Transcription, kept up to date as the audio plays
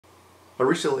I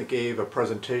recently gave a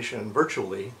presentation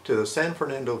virtually to the San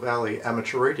Fernando Valley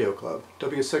Amateur Radio Club,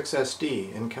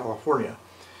 W6SD in California.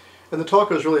 And the talk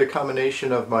was really a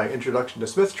combination of my introduction to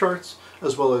Smith charts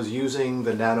as well as using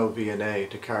the NanoVNA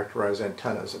to characterize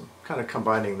antennas and kind of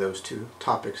combining those two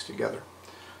topics together.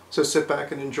 So sit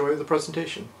back and enjoy the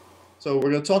presentation. So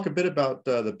we're going to talk a bit about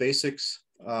the basics.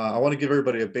 I want to give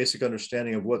everybody a basic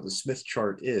understanding of what the Smith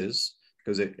chart is,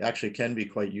 because it actually can be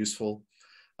quite useful.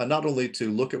 Not only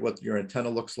to look at what your antenna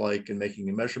looks like and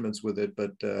making measurements with it,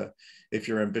 but if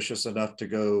you're ambitious enough to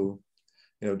go,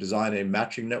 design a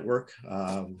matching network,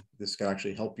 this can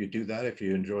actually help you do that if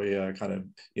you enjoy kind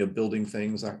of, building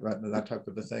things, that type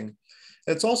of a thing.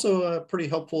 It's also pretty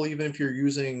helpful even if you're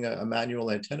using a manual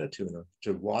antenna tuner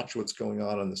to watch what's going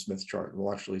on the Smith chart.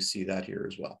 We'll actually see that here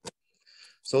as well.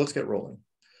 So let's get rolling.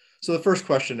 So the first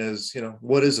question is,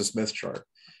 what is a Smith chart?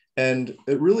 And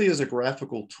it really is a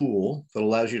graphical tool that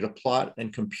allows you to plot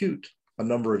and compute a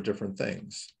number of different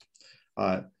things.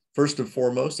 First and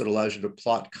foremost, it allows you to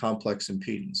plot complex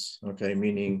impedance, okay,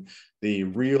 meaning the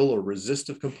real or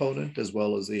resistive component as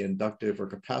well as the inductive or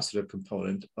capacitive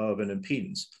component of an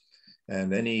impedance.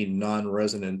 And any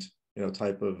non-resonant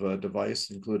type of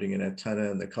device, including an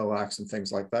antenna and the coax and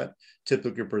things like that,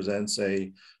 typically presents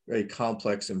a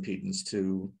complex impedance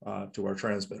to our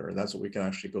transmitter. And that's what we can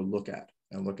actually go look at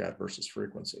versus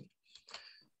frequency.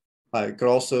 I could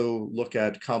also look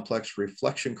at complex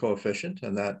reflection coefficient,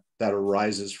 and that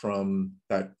arises from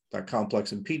that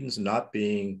complex impedance not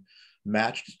being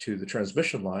matched to the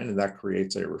transmission line, and that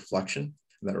creates a reflection.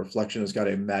 And that reflection has got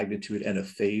a magnitude and a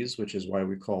phase, which is why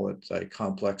we call it a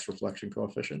complex reflection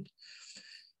coefficient.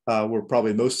 We're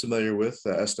probably most familiar with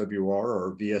SWR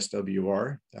or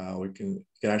VSWR. We can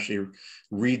actually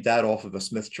read that off of a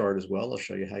Smith chart as well. I'll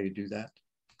show you how you do that.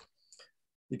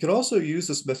 You can also use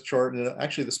the Smith chart, and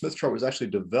actually the Smith chart was actually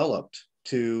developed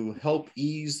to help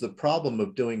ease the problem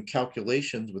of doing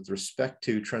calculations with respect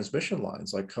to transmission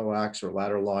lines like coax or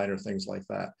ladder line or things like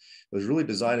that. It was really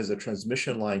designed as a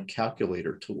transmission line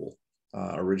calculator tool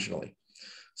originally.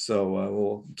 So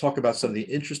we'll talk about some of the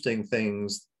interesting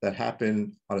things that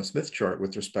happen on a Smith chart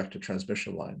with respect to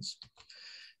transmission lines.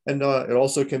 And it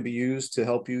also can be used to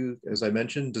help you, as I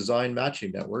mentioned, design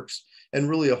matching networks and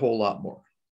really a whole lot more.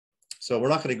 So we're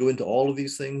not going to go into all of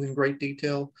these things in great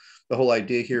detail. The whole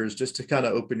idea here is just to kind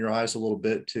of open your eyes a little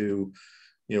bit to,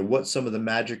 what some of the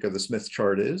magic of the Smith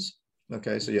chart is.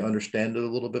 Okay, so you understand it a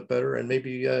little bit better and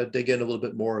maybe dig in a little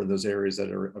bit more in those areas that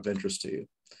are of interest to you.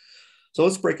 So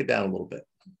let's break it down a little bit.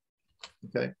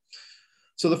 Okay,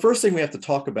 so the first thing we have to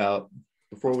talk about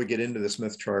before we get into the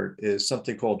Smith chart is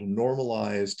something called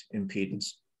normalized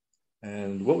impedance.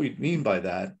 And what we mean by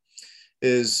that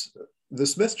is the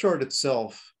Smith chart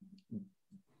itself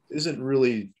isn't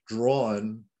really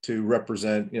drawn to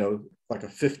represent, like a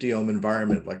 50 ohm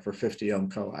environment, like for 50 ohm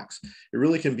coax. It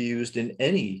really can be used in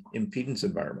any impedance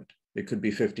environment. It could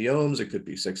be 50 ohms, it could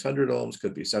be 600 ohms,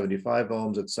 could be 75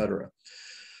 ohms, et cetera.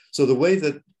 So the way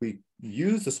that we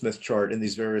use the Smith chart in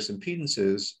these various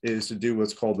impedances is to do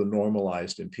what's called the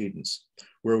normalized impedance,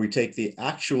 where we take the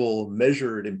actual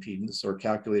measured impedance or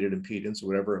calculated impedance,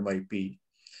 whatever it might be,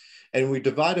 and we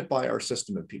divide it by our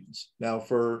system impedance. Now,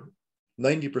 for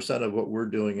 90% of what we're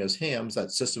doing as hams,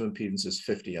 that system impedance is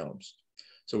 50 ohms.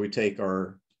 So we take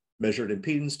our measured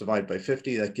impedance, divide by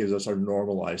 50, that gives us our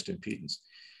normalized impedance.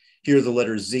 Here, the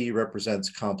letter Z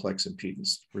represents complex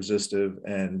impedance, resistive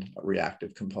and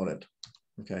reactive component,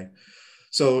 okay?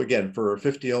 So again, for a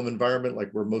 50 ohm environment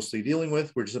like we're mostly dealing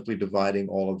with, we're simply dividing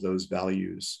all of those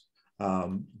values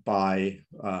by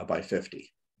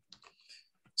 50.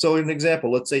 So an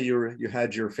example, let's say you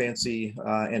had your fancy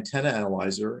antenna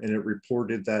analyzer and it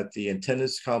reported that the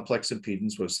antenna's complex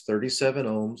impedance was 37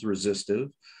 ohms resistive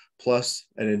plus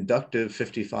an inductive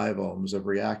 55 ohms of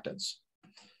reactance.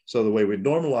 So the way we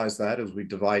normalize that is we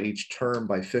divide each term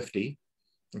by 50.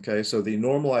 Okay, so the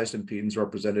normalized impedance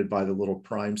represented by the little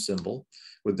prime symbol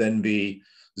would then be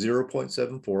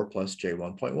 0.74 plus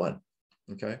J1.1.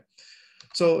 Okay,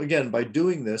 so again, by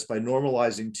doing this, by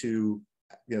normalizing to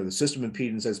the system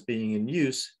impedance as being in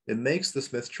use, it makes the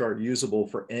Smith chart usable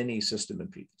for any system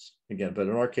impedance. Again, but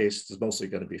in our case, it's mostly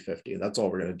going to be 50, and that's all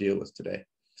we're going to deal with today.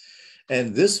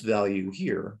 And this value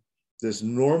here, this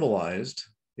normalized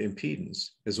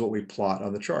impedance, is what we plot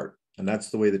on the chart. And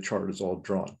that's the way the chart is all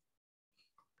drawn.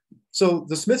 So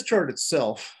the Smith chart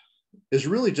itself is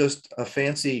really just a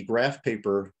fancy graph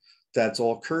paper that's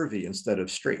all curvy instead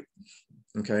of straight.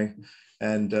 Okay,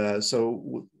 and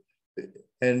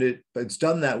it's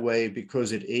done that way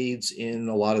because it aids in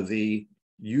a lot of the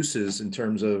uses in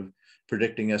terms of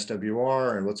predicting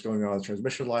SWR and what's going on with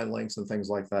transmission line lengths and things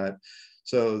like that.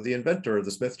 So the inventor of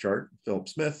the Smith chart, Philip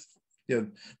Smith,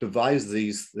 devised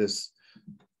this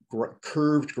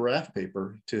curved graph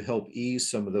paper to help ease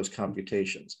some of those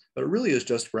computations. But it really is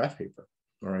just graph paper,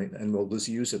 all right? And we'll just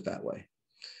use it that way.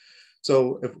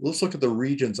 So let's look at the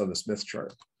regions on the Smith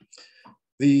chart.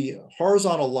 The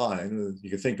horizontal line, you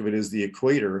can think of it as the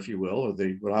equator, if you will, or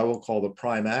what I will call the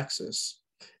prime axis,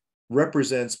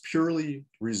 represents purely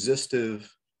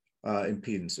resistive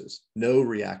impedances, no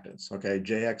reactance, okay?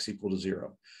 Jx equal to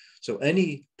 0. So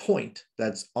any point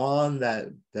that's on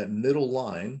that middle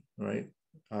line, right,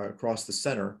 across the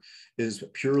center is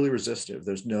purely resistive.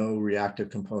 There's no reactive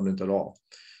component at all.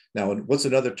 Now, what's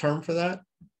another term for that?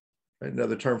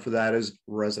 Another term for that is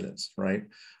resonance, right?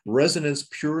 Resonance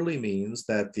purely means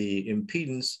that the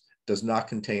impedance does not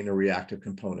contain a reactive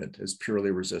component. It's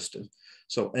purely resistive.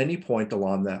 So any point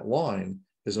along that line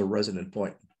is a resonant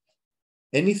point.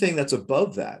 Anything that's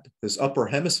above that, this upper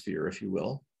hemisphere, if you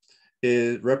will,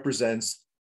 it represents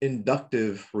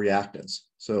inductive reactance.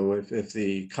 So if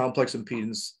the complex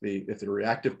impedance, if the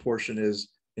reactive portion is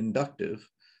inductive,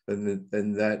 then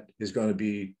that is going to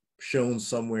be shown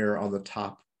somewhere on the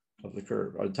top of the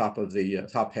curve, on top of the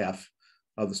top half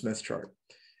of the Smith chart.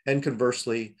 And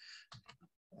conversely,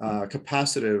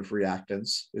 capacitive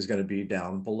reactance is going to be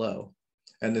down below.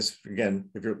 And this, again,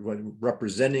 when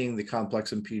representing the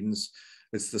complex impedance,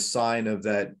 it's the sign of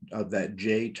that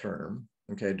J term,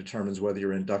 okay, determines whether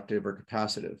you're inductive or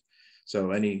capacitive.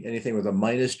 So anything with a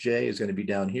minus J is going to be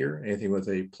down here. Anything with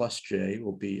a plus J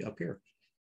will be up here,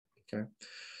 okay?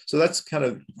 So that's kind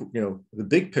of, the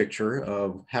big picture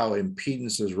of how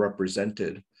impedance is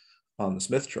represented on the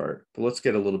Smith chart, but let's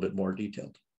get a little bit more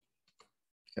detailed,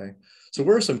 okay? So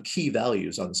where are some key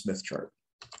values on the Smith chart?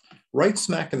 Right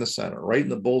smack in the center, right in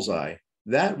the bullseye,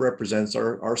 that represents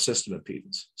our system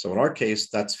impedance. So in our case,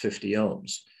 that's 50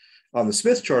 ohms. On the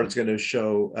Smith chart, it's going to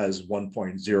show as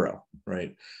 1.0,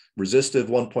 right? Resistive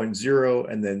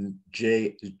 1.0 and then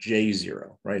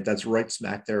J0, right? That's right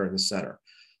smack there in the center.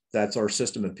 That's our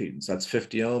system impedance. That's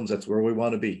 50 ohms. That's where we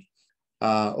want to be.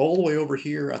 All the way over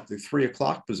here at the 3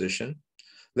 o'clock position,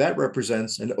 that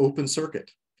represents an open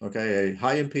circuit, okay? A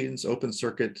high impedance open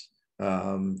circuit,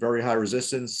 very high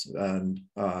resistance, and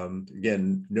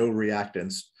again, no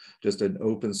reactance, just an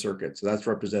open circuit. So that's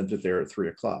represented there at 3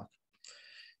 o'clock.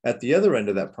 At the other end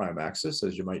of that prime axis,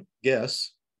 as you might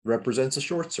guess, represents a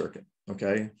short circuit,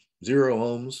 okay? 0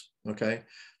 ohms, okay?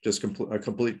 Just a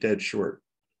complete dead short.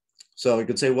 So you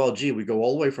could say, well, gee, we go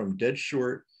all the way from dead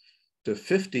short to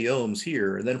 50 ohms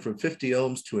here, and then from 50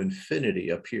 ohms to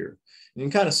infinity up here. And you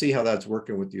can kind of see how that's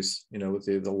working with these, with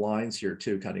the lines here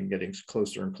too, kind of getting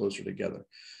closer and closer together.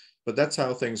 But that's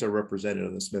how things are represented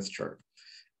in the Smith chart.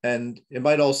 And it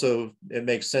might also, it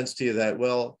makes sense to you that,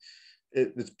 well,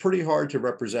 it's pretty hard to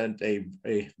represent a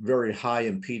very high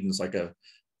impedance, like a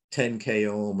 10K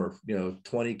ohm or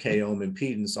 20K ohm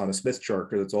impedance on a Smith chart,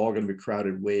 because it's all going to be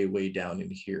crowded way down in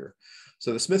here.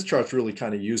 So the Smith chart's really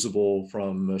kind of usable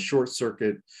from a short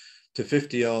circuit to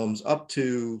 50 ohms up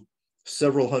to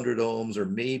several hundred ohms, or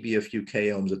maybe a few K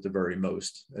ohms at the very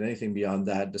most. And anything beyond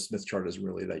that, the Smith chart isn't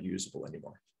really that usable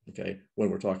anymore, okay, when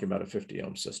we're talking about a 50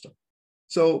 ohm system.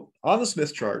 So on the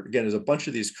Smith chart, again, there's a bunch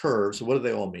of these curves. So what do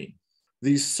they all mean?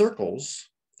 These circles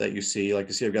that you see, like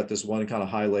you see, I've got this one kind of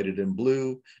highlighted in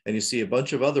blue, and you see a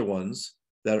bunch of other ones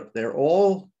that they're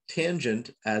all tangent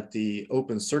at the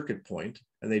open circuit point,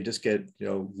 and they just get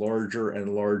larger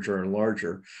and larger and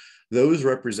larger. Those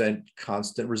represent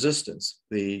constant resistance.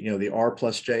 The R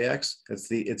plus JX,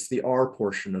 it's the R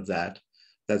portion of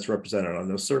that's represented on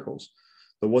those circles.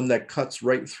 The one that cuts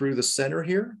right through the center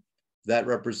here, that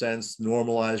represents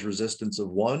normalized resistance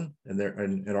of 1, and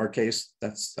in our case,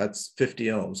 that's 50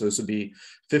 ohms. So this would be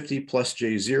 50 plus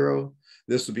J0.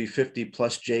 This would be 50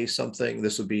 plus J something.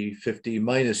 This would be 50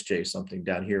 minus J something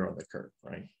down here on the curve,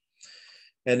 right?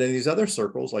 And then these other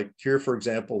circles, like here, for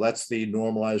example, that's the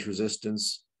normalized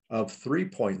resistance of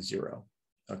 3.0,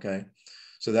 okay?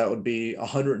 So that would be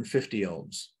 150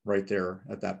 ohms right there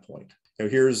at that point. Now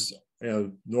here's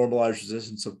normalized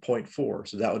resistance of 0.4.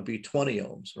 So that would be 20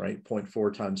 ohms, right?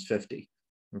 0.4 times 50.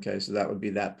 Okay, so that would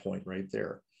be that point right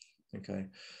there. Okay,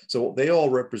 so they all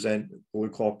represent what we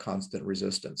call constant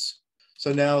resistance.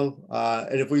 So now,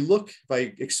 and if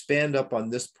I expand up on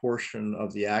this portion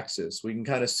of the axis, we can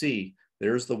kind of see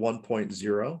there's the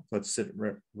 1.0. Let's sit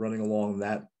running along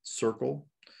that circle.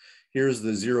 Here's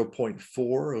the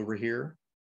 0.4 over here.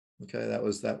 Okay,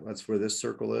 that's where this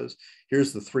circle is.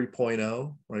 Here's the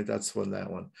 3.0, right? That's that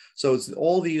one. So it's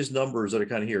all these numbers that are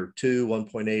kind of here, 2,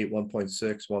 1.8,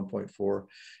 1.6,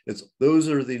 1.4. Those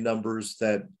are the numbers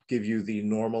that give you the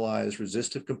normalized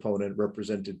resistive component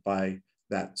represented by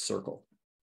that circle.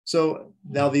 So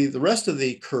now the rest of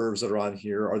the curves that are on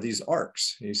here are these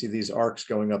arcs. You see these arcs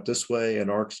going up this way and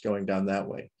arcs going down that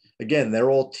way. Again, they're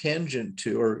all tangent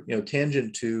to, or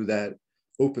tangent to that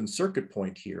open circuit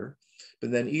point here.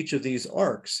 But then each of these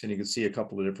arcs, and you can see a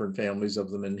couple of different families of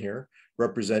them in here,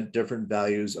 represent different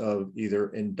values of either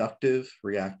inductive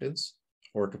reactance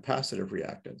or capacitive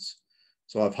reactance.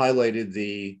 So I've highlighted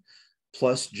the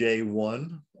plus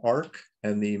J1 arc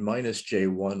and the minus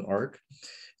J1 arc.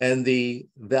 And the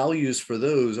values for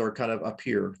those are kind of up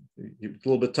here. It's a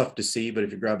little bit tough to see, but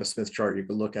if you grab a Smith chart, you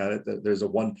can look at it. There's a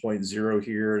 1.0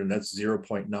 here, and that's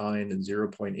 0.9 and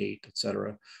 0.8, et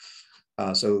cetera.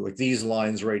 So like these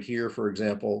lines right here, for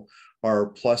example, are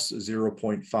plus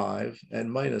 0.5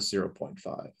 and minus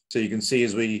 0.5. So you can see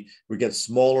as we get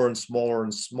smaller and smaller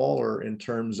and smaller in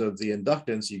terms of the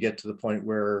inductance, you get to the point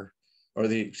where, or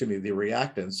the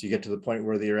reactance, you get to the point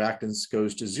where the reactance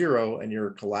goes to 0 and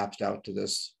you're collapsed out to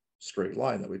this straight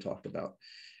line that we talked about.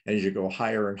 And as you go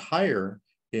higher and higher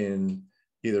in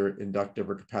either inductive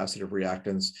or capacitive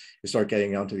reactance, you start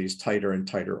getting onto these tighter and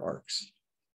tighter arcs.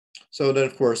 So then,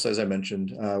 of course, as I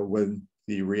mentioned, when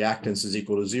the reactance is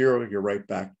equal to 0, you're right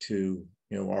back to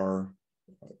our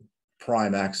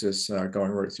prime axis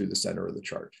going right through the center of the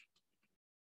chart.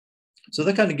 So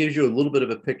that kind of gives you a little bit of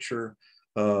a picture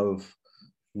of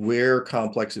where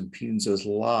complex impedances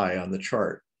lie on the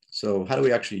chart. So how do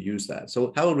we actually use that?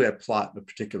 So how would we plot a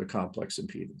particular complex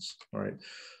impedance? All right.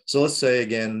 So let's say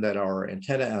again that our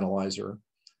antenna analyzer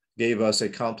gave us a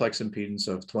complex impedance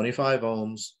of 25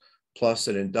 ohms plus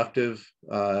an inductive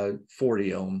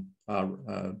 40 ohm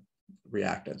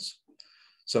reactance.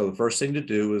 So the first thing to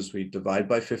do is we divide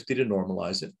by 50 to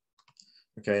normalize it.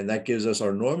 Okay, and that gives us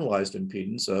our normalized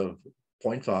impedance of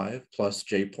 0.5 plus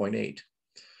J0.8.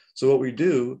 So what we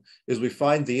do is we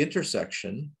find the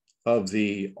intersection of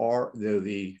the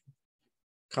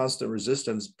constant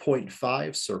resistance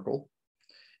 0.5 circle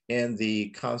and the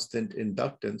constant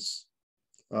inductance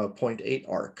 0.8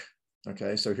 arc.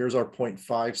 Okay, so here's our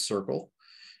 0.5 circle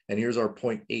and here's our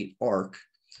 0.8 arc.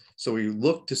 So we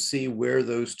look to see where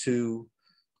those two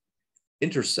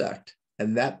intersect,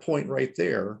 and that point right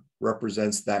there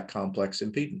represents that complex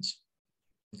impedance.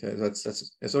 Okay,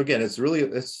 so again, it's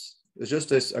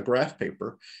just a graph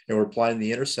paper, and we're applying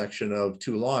the intersection of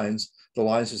two lines. The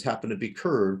lines just happen to be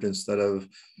curved instead of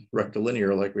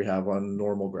rectilinear like we have on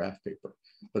normal graph paper.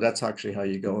 But that's actually how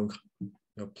you go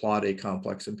and plot a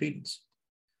complex impedance.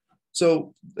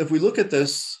 So if we look at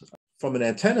this from an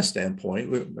antenna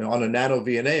standpoint, on a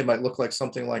NanoVNA, it might look like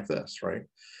something like this, right?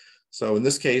 So in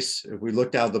this case, if we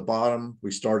look down at the bottom,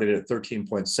 we started at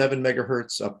 13.7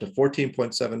 megahertz up to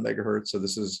 14.7 megahertz. So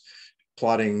this is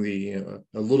plotting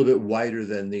a little bit wider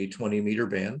than the 20-meter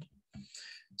band.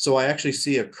 So I actually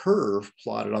see a curve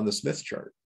plotted on the Smith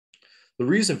chart. The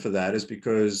reason for that is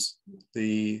because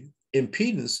the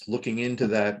impedance looking into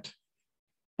that,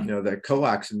 that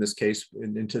coax in this case,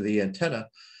 into the antenna,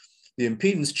 the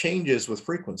impedance changes with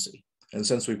frequency. And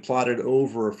since we plotted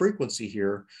over a frequency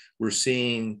here, we're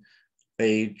seeing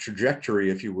a trajectory,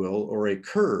 if you will, or a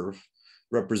curve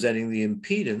representing the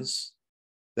impedance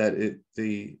that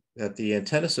the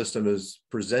antenna system is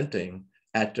presenting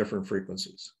at different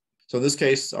frequencies. So in this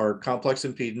case, our complex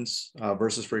impedance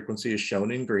versus frequency is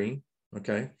shown in green,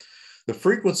 okay? The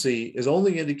frequency is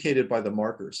only indicated by the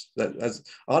markers. That as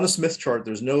on a Smith chart,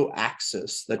 there's no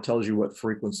axis that tells you what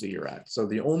frequency you're at. So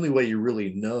the only way you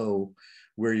really know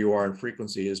where you are in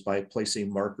frequency is by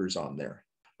placing markers on there.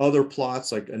 Other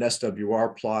plots, like an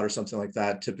SWR plot or something like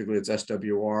that, typically it's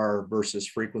SWR versus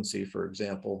frequency, for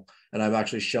example. And I'm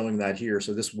actually showing that here.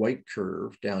 So this white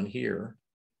curve down here,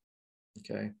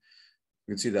 okay,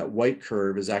 you can see that white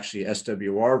curve is actually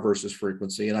SWR versus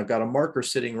frequency. And I've got a marker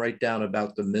sitting right down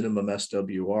about the minimum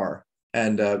SWR.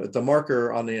 And the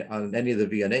marker on any of the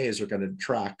VNAs are going to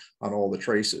track on all the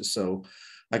traces. So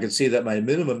I can see that my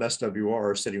minimum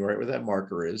SWR is sitting right where that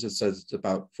marker is. It says it's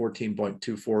about 14.245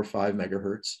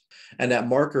 megahertz. And that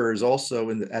marker is also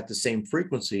at the same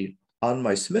frequency on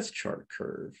my Smith chart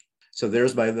curve. So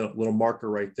there's my little marker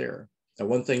right there. Now,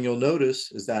 one thing you'll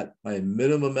notice is that my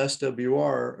minimum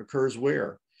SWR occurs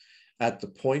where? At the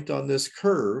point on this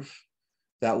curve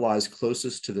that lies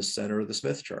closest to the center of the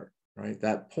Smith chart, right?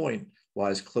 That point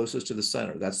lies closest to the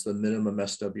center. That's the minimum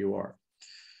SWR.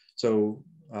 So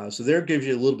there gives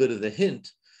you a little bit of the hint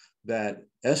that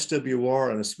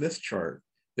SWR on a Smith chart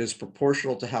is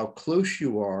proportional to how close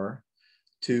you are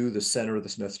to the center of the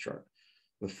Smith chart.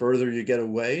 The further you get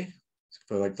away,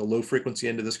 so like the low frequency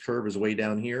end of this curve is way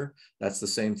down here, that's the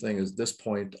same thing as this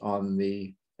point on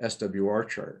the SWR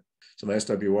chart. So my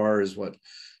SWR is what,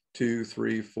 2,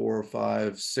 3, 4,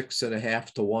 5,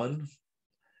 6.5 to 1.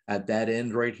 at that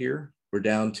end right here. We're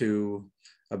down to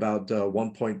about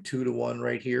 1.2 to 1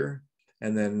 right here.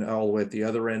 And then all the way at the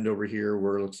other end over here,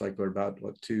 where it looks like we're about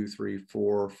what, 2, 3,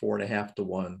 4, 4.5 to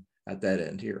 1 at that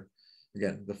end here.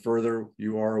 Again, the further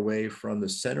you are away from the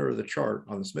center of the chart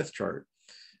on the Smith chart,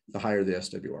 the higher the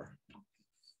SWR.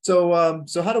 So,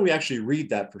 so how do we actually read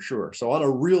that for sure? So on a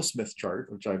real Smith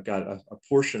chart, which I've got a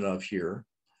portion of here,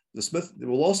 the Smith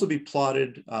will also be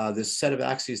plotted this set of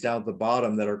axes down at the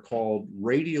bottom that are called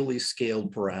radially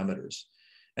scaled parameters.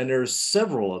 And there's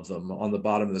several of them on the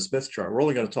bottom of the Smith chart. We're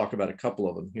only going to talk about a couple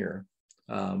of them here,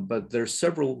 but there's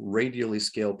several radially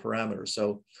scaled parameters.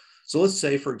 So let's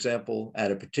say, for example,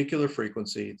 at a particular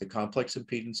frequency, the complex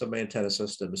impedance of my antenna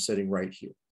system is sitting right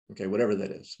here. Okay, whatever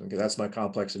that is. Okay, that's my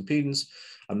complex impedance.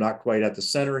 I'm not quite at the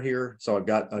center here, so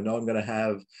I know I'm going to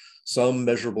have some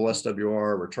measurable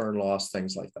SWR, return loss,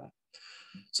 things like that.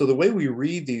 So the way we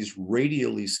read these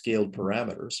radially scaled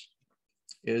parameters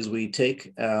is we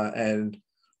take and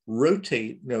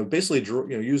rotate, basically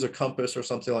use a compass or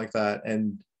something like that,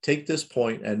 and take this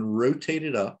point and rotate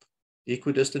it up,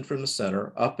 equidistant from the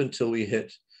center, up until we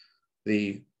hit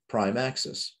the prime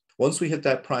axis. Once we hit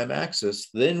that prime axis,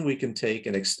 then we can take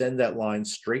and extend that line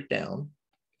straight down.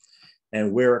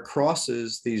 And where it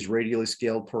crosses these radially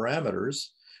scaled parameters,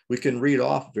 we can read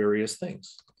off various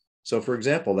things. So for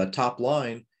example, that top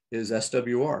line is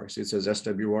SWR. See, it says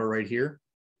SWR right here.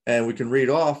 And we can read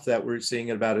off that we're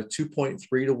seeing about a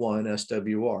 2.3 to 1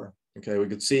 SWR. Okay, we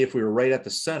could see if we were right at the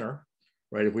center,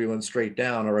 right, if we went straight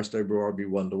down, our SWR would be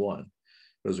 1 to 1.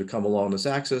 But as we come along this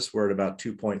axis, we're at about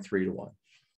 2.3 to 1.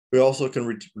 We also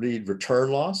can read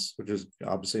return loss, which is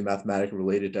obviously mathematically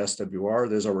related to SWR.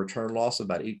 There's a return loss of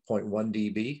about 8.1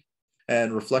 dB,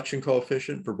 and reflection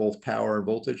coefficient for both power and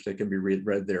voltage that can be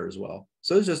read there as well.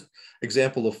 So it's just an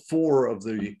example of 4 of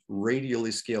the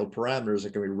radially scaled parameters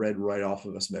that can be read right off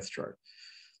of a Smith chart.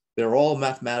 They're all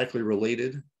mathematically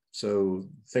related, so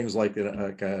things like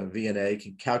a VNA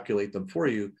can calculate them for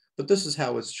you, but this is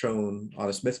how it's shown on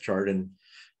a Smith chart and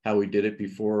how we did it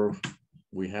before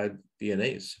we had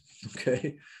VNAs.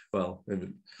 Okay, well,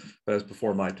 that's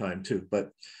before my time too.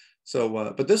 But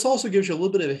this also gives you a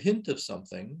little bit of a hint of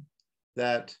something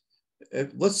that,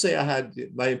 let's say I had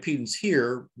my impedance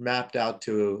here mapped out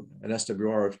to an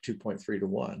SWR of 2.3 to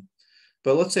 1,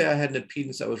 but let's say I had an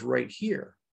impedance that was right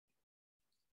here.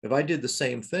 If I did the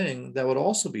same thing, that would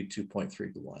also be 2.3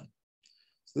 to 1.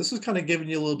 So this is kind of giving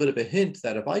you a little bit of a hint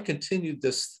that if I continued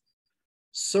this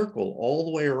circle all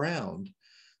the way around,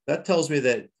 that tells me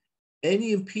that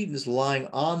any impedance lying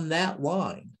on that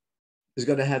line is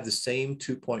going to have the same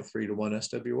 2.3 to 1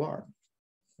 SWR.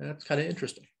 And that's kind of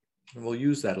interesting. And we'll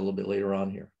use that a little bit later on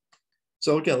here.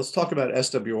 So again, let's talk about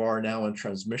SWR now on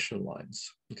transmission lines.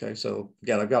 Okay, so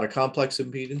again, I've got a complex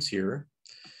impedance here.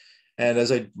 And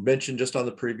as I mentioned just on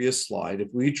the previous slide, if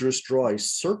we just draw a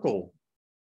circle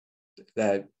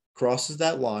that crosses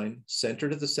that line,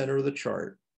 centered at the center of the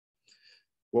chart,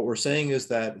 what we're saying is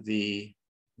that the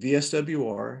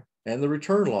VSWR and the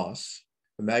return loss,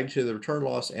 the magnitude of the return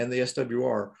loss and the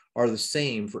SWR are the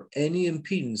same for any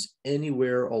impedance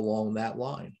anywhere along that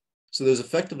line. So there's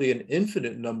effectively an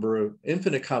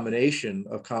infinite combination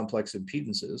of complex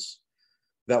impedances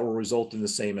that will result in the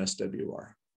same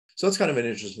SWR. So that's kind of an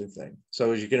interesting thing.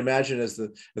 So as you can imagine, as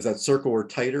that circle were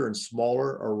tighter and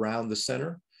smaller around the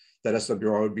center, that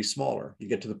SWR would be smaller. You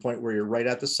get to the point where you're right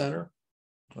at the center,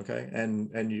 okay, and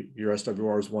your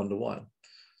SWR is 1 to 1.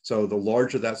 So the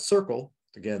larger that circle,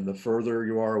 again, the further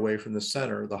you are away from the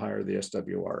center, the higher the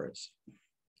SWR is.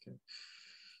 Okay.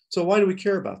 So why do we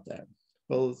care about that?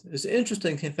 Well, this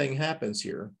interesting thing happens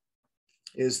here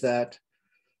is that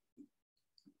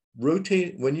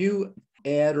when you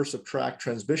add or subtract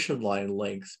transmission line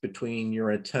length between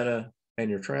your antenna and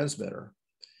your transmitter,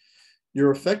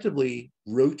 you're effectively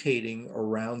rotating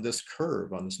around this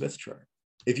curve on the Smith chart.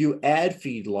 If you add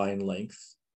feed line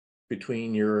length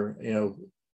between your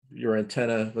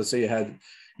antenna, let's say you had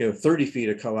 30 feet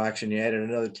of coax and you added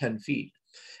another 10 feet.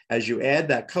 As you add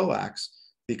that coax,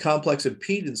 the complex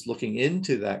impedance looking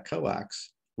into that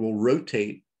coax will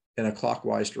rotate in a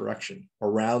clockwise direction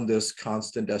around this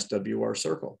constant SWR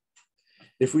circle.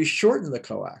 If we shorten the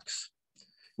coax,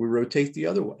 we rotate the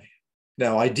other way.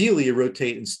 Now, ideally, you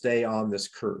rotate and stay on this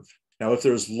curve. Now, if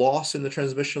there's loss in the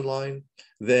transmission line,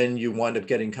 then you wind up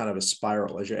getting kind of a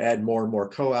spiral. As you add more and more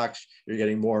coax, you're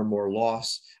getting more and more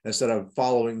loss. Instead of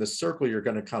following the circle, you're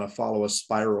going to kind of follow a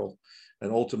spiral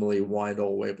and ultimately wind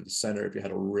all the way up at the center if you had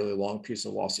a really long piece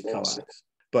of lossy coax.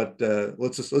 But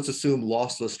let's assume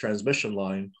lossless transmission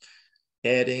line.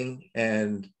 Adding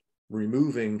and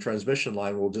removing transmission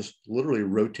line will just literally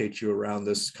rotate you around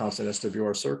this constant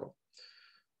SWR circle.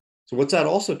 So what's that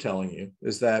also telling you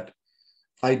is that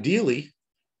ideally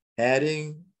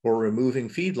adding or removing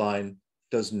feed line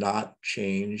does not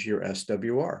change your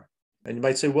SWR. And you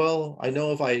might say, well, I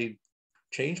know if I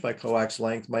change my coax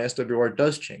length, my SWR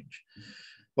does change.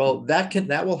 Well,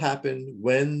 that will happen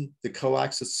when the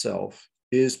coax itself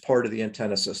is part of the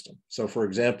antenna system. So for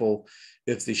example,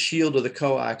 if the shield of the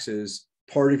coax is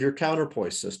part of your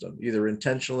counterpoise system, either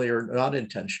intentionally or not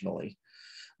intentionally,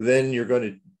 then you're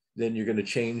going to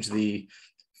change the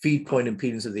feed point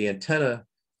impedance of the antenna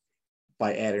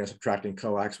by adding or subtracting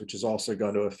coax, which is also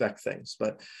going to affect things.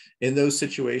 But in those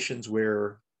situations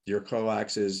where your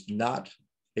coax is not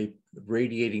a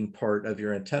radiating part of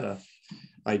your antenna,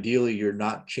 ideally you're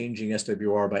not changing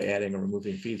SWR by adding or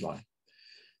removing feed line.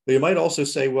 But you might also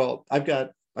say, well, I've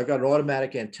got an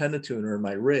automatic antenna tuner in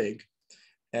my rig,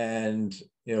 and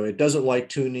it doesn't like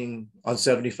tuning on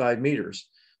 75 meters.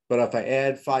 But if I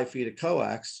add 5 feet of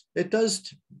coax, it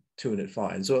does tune it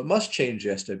fine. So it must change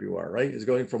the SWR, right? It's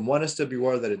going from one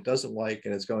SWR that it doesn't like,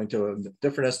 and it's going to a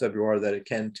different SWR that it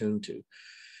can tune to.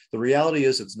 The reality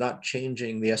is it's not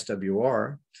changing the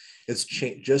SWR. It's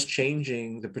just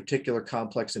changing the particular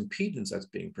complex impedance that's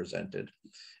being presented.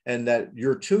 And that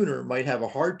your tuner might have a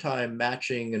hard time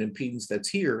matching an impedance that's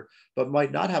here, but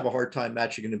might not have a hard time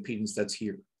matching an impedance that's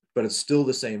here, but it's still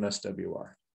the same SWR.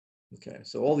 Okay,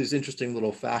 so all these interesting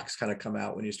little facts kind of come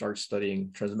out when you start studying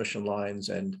transmission lines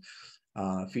and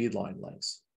feed line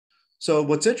lengths. So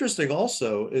what's interesting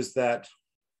also is that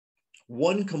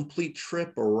one complete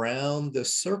trip around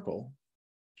this circle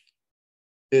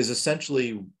is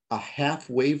essentially a half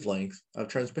wavelength of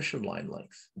transmission line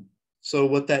length. So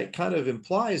what that kind of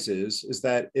implies is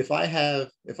that if I have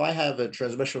a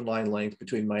transmission line length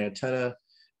between my antenna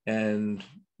and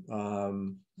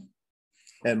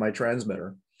my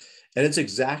transmitter, and it's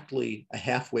exactly a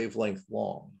half wavelength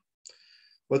long,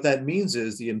 what that means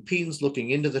is the impedance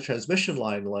looking into the transmission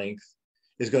line length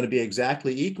is going to be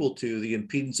exactly equal to the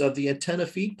impedance of the antenna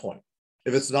feed point.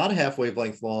 If it's not a half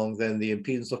wavelength long, then the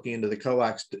impedance looking into the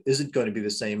coax isn't going to be the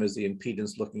same as the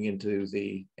impedance looking into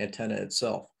the antenna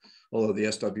itself, although the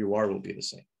SWR will be the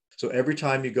same. So every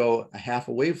time you go a half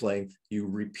a wavelength, you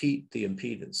repeat the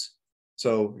impedance.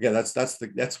 So again,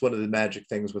 that's one of the magic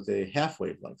things with a half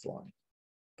wavelength line.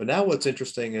 But now what's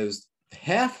interesting is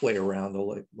halfway around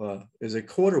is a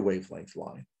quarter wavelength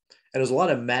line. And there's a lot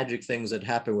of magic things that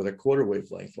happen with a quarter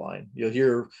wavelength line. You'll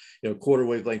hear, quarter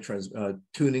wavelength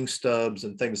tuning stubs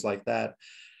and things like that.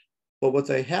 But what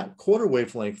the quarter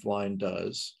wavelength line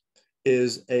does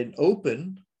is an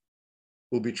open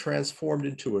will be transformed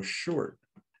into a short,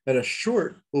 and a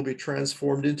short will be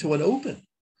transformed into an open.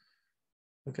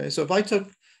 Okay, so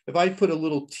if I put a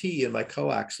little T in my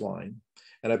coax line,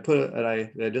 and I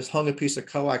just hung a piece of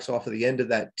coax off of the end of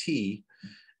that T,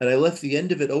 and I left the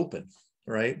end of it open,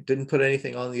 right? Didn't put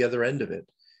anything on the other end of it.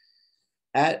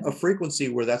 At a frequency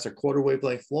where that's a quarter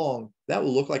wavelength long, that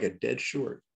will look like a dead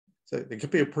short. So it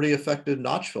could be a pretty effective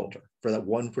notch filter for that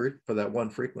one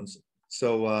frequency.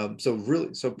 So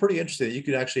pretty interesting that you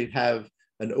could actually have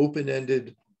an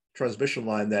open-ended transmission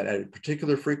line that at a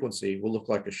particular frequency will look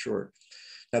like a short.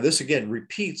 Now this again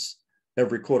repeats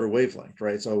every quarter wavelength,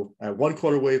 right? So at one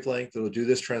quarter wavelength, it'll do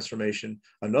this transformation.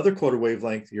 Another quarter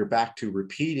wavelength, you're back to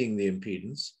repeating the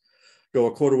impedance. Go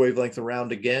a quarter wavelength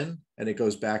around again, and it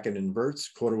goes back and inverts.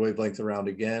 Quarter wavelength around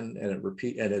again, and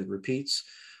it repeats.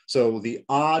 So the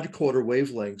odd quarter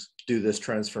wavelengths do this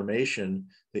transformation.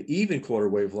 The even quarter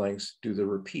wavelengths do the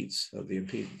repeats of the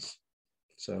impedance.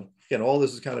 So again, all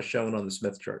this is kind of shown on the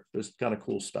Smith chart. It's kind of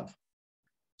cool stuff.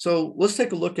 So let's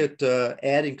take a look at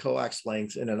adding coax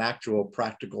lengths in an actual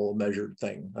practical measured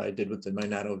thing I did with my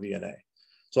NanoVNA.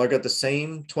 So I got the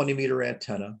same 20-meter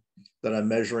antenna that I'm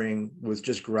measuring with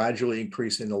just gradually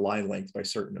increasing the line length by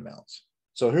certain amounts.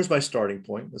 So here's my starting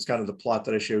point. That's kind of the plot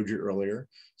that I showed you earlier.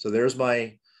 So there's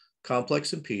my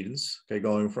complex impedance, okay,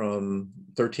 going from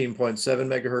 13.7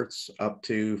 megahertz up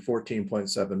to 14.7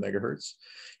 megahertz.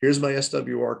 Here's my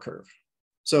SWR curve.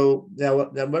 So now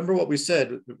remember what we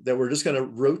said, that we're just going to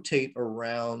rotate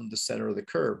around the center of the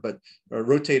curve, but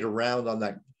rotate around on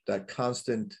that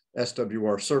constant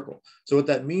SWR circle. So what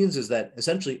that means is that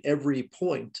essentially every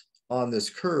point on this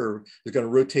curve is going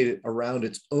to rotate it around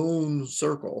its own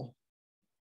circle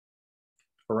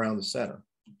around the center.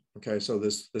 Okay, so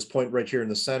this point right here in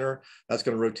the center, that's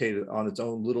going to rotate it on its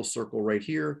own little circle right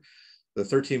here. The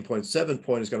 13.7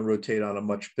 point is going to rotate on a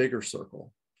much bigger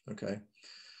circle. Okay.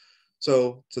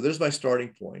 So there's my starting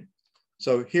point.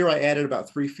 So here I added about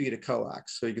 3 feet of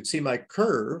coax. So you can see my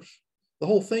curve, the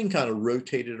whole thing kind of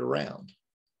rotated around.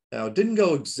 Now it didn't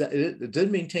go it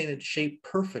didn't maintain its shape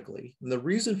perfectly. And the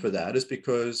reason for that is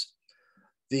because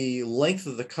the length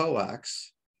of the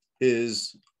coax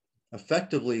is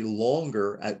effectively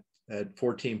longer at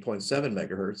 14.7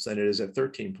 megahertz than it is at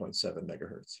 13.7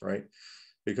 megahertz, right?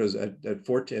 Because at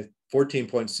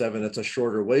 14.7, that's a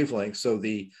shorter wavelength. So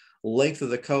the length of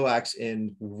the coax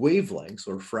in wavelengths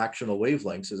or fractional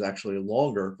wavelengths is actually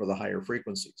longer for the higher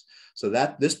frequencies. So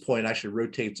that this point actually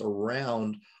rotates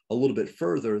around a little bit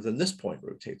further than this point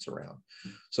rotates around.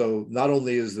 So not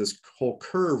only is this whole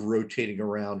curve rotating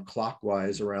around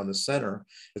clockwise around the center,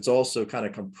 it's also kind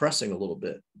of compressing a little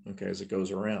bit, okay, as it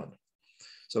goes around.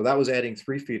 So that was adding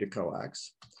 3 feet of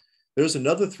coax. There's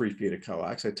another 3 feet of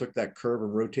coax. I took that curve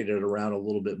and rotated it around a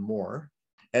little bit more.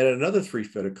 Added another 3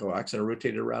 feet of coax and I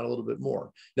rotated it around a little bit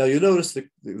more. Now you'll notice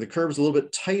the curve is a little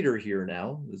bit tighter here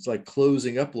now. It's like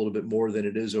closing up a little bit more than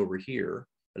it is over here.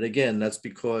 And again, that's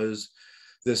because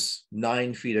this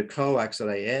 9 feet of coax that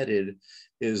I added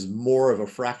is more of a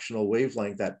fractional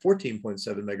wavelength at 14.7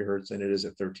 megahertz than it is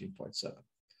at 13.7.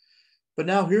 But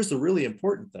now here's the really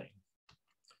important thing.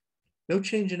 No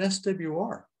change in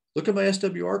SWR. Look at my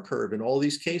SWR curve in all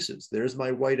these cases. There's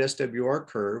my white SWR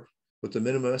curve with the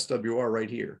minimum SWR right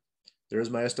here. There's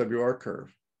my SWR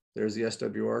curve. There's the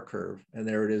SWR curve, and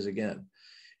there it is again.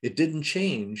 It didn't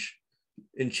change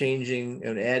in changing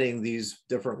and adding these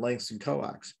different lengths in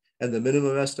coax. And the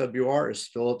minimum SWR is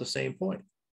still at the same point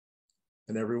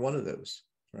in every one of those,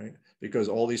 right? Because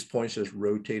all these points just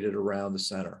rotated around the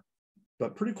center.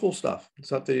 But pretty cool stuff. It's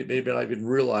something maybe I didn't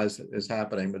realize is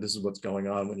happening, but this is what's going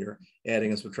on when you're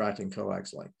adding and subtracting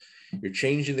coax length. You're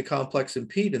changing the complex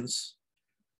impedance,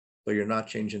 but you're not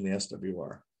changing the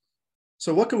SWR.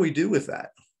 So what can we do with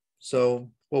that? So,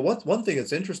 well, one thing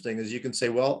that's interesting is you can say,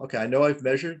 well, okay, I know I've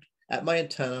measured at my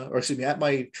antenna, or excuse me, at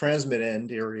my transmit end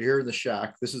here in the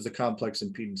shack. This is the complex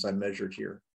impedance I measured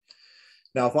here.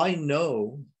 Now, if I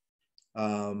know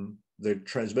the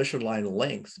transmission line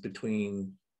length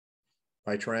between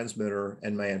my transmitter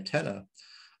and my antenna,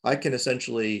 I can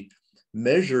essentially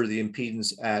measure the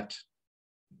impedance at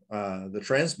the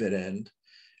transmit end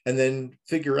and then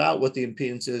figure out what the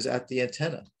impedance is at the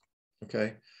antenna,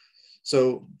 okay?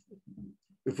 So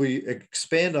if we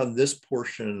expand on this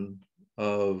portion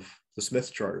of the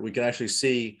Smith chart, we can actually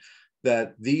see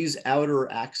that these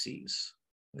outer axes,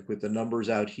 like with the numbers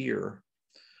out here,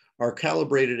 are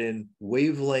calibrated in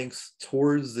wavelengths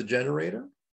towards the generator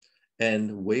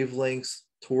and wavelengths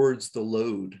towards the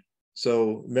load.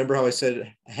 So remember how I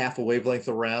said half a wavelength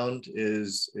around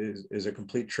is a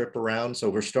complete trip around. So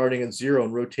we're starting at 0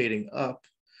 and rotating up.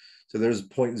 So there's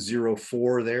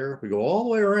 0.04 there. We go all the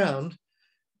way around.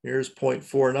 Here's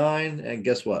 0.49, and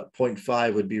guess what?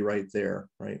 0.5 would be right there,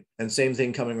 right? And same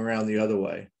thing coming around the other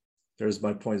way. There's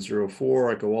my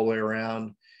 0.04. I go all the way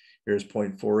around. Here's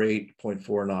 0.48,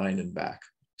 0.49, and back.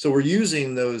 So we're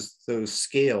using those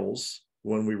scales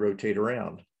when we rotate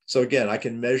around. So again, I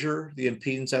can measure the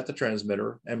impedance at the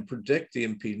transmitter and predict the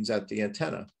impedance at the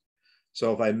antenna.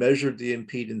 So if I measured the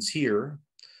impedance here,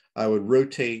 I would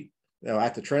rotate,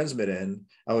 at the transmit end,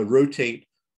 I would rotate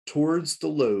towards the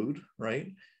load,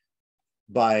 right?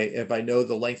 If I know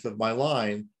the length of my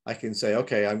line, I can say,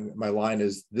 okay, my line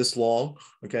is this long,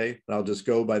 okay? And I'll just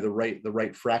go by the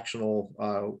right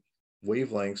fractional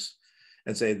wavelengths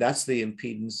and say that's the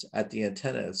impedance at the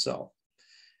antenna itself.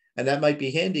 And that might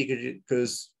be handy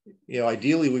because,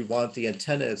 ideally we want the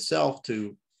antenna itself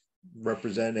to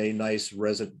represent a nice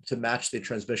to match the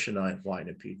transmission line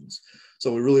impedance.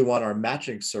 So we really want our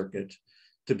matching circuit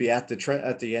to be at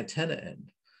the antenna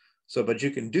end. So, but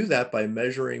you can do that by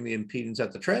measuring the impedance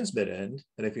at the transmit end.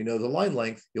 And if you know the line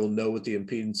length, you'll know what the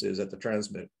impedance is at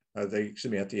the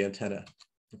at the antenna.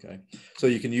 Okay. So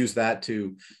you can use that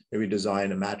to maybe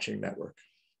design a matching network.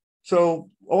 So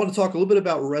I want to talk a little bit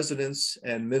about resonance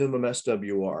and minimum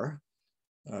SWR,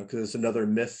 because it's another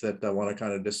myth that I want to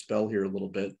kind of dispel here a little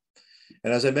bit.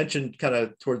 And as I mentioned kind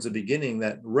of towards the beginning,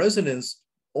 that resonance,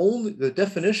 the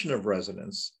definition of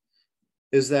resonance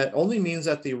is that only means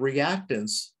that the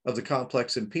reactance of the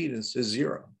complex impedance is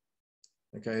 0.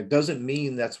 Okay, it doesn't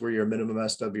mean that's where your minimum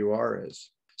SWR is.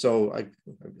 So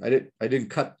I didn't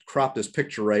crop this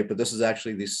picture right, but this is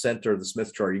actually the center of the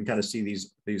Smith chart. You can kind of see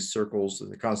these circles,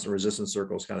 the constant resistance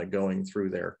circles kind of going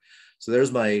through there. So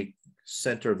there's my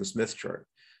center of the Smith chart.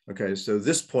 Okay, so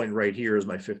this point right here is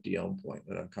my 50 ohm point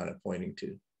that I'm kind of pointing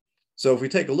to. So if we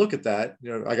take a look at that,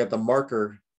 I got the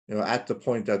marker, at the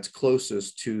point that's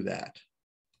closest to that.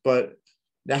 But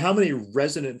now how many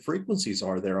resonant frequencies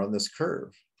are there on this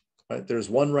curve? Right?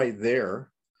 There's one right there,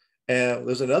 and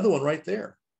there's another one right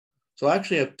there. So I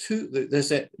actually have two.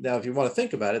 Now, if you want to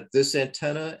think about it, this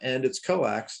antenna and its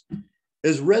coax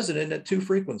is resonant at 2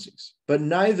 frequencies, but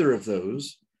neither of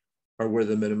those are where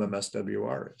the minimum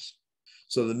SWR is.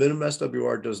 So the minimum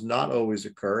SWR does not always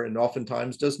occur and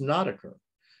oftentimes does not occur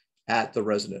at the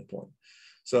resonant point.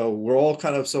 So we're all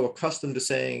kind of so accustomed to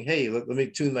saying, hey, let me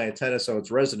tune my antenna so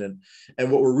it's resonant. And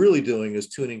what we're really doing is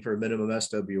tuning for minimum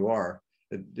SWR,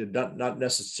 not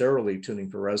necessarily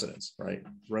tuning for resonance, right?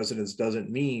 Resonance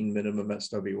doesn't mean minimum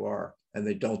SWR, and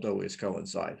they don't always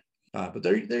coincide. But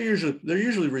they're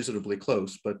usually reasonably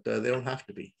close, but they don't have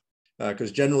to be,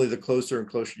 because generally the closer and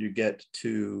closer you get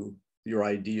to your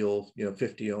ideal,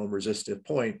 50 ohm resistive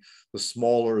point, the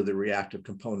smaller the reactive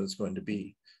component is going to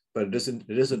be. But it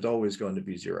isn't always going to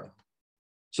be zero.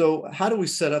 So how do we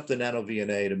set up the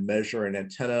NanoVNA to measure an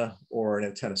antenna or an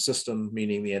antenna system,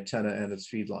 meaning the antenna and its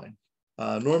feed line?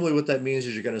 Normally what that means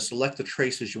is you're going to select the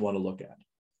traces you want to look at.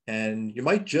 And you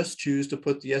might just choose to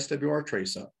put the SWR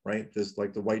trace up, right? This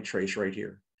like the white trace right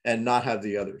here, and not have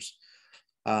the others.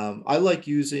 I like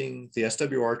using the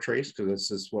SWR trace because this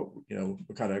is what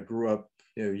we kind of grew up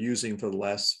using for the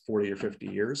last 40 or 50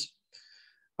 years.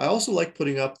 I also like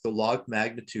putting up the log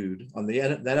magnitude on the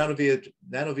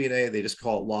NanoVNA. They just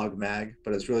call it log mag,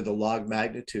 but it's really the log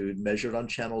magnitude measured on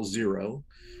channel 0,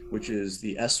 which is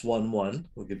the S11.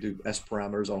 We could do S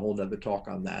parameters, a whole nother talk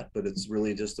on that, but it's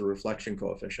really just the reflection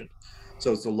coefficient.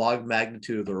 So it's the log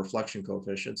magnitude of the reflection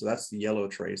coefficient. So that's the yellow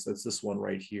trace. That's this one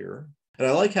right here. And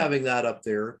I like having that up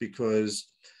there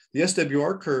because the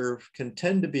SWR curve can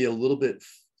tend to be a little bit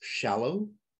shallow.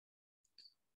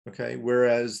 Okay,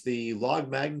 whereas the log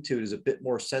magnitude is a bit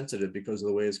more sensitive because of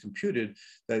the way it's computed,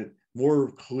 that more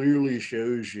clearly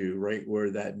shows you right where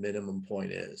that minimum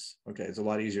point is. Okay, it's a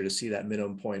lot easier to see that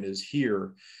minimum point is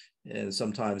here, and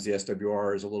sometimes the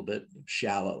SWR is a little bit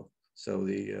shallow. So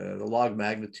the log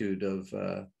magnitude of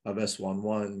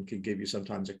S11 can give you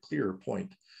sometimes a clearer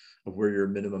point of where your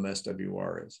minimum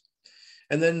SWR is.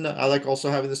 And then I like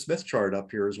also having the Smith chart up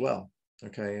here as well.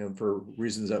 Okay, and for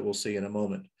reasons that we'll see in a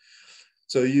moment.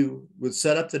 So you would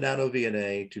set up the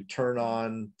NanoVNA to turn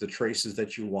on the traces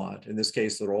that you want. In this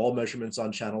case, they're all measurements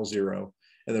on channel 0,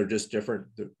 and they're just different.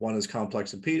 One is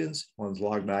complex impedance, one's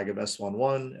log mag of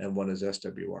S11, and one is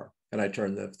SWR. And I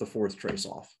turn the fourth trace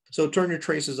off. So turn your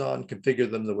traces on,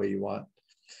 configure them the way you want.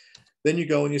 Then you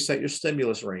go and you set your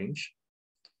stimulus range.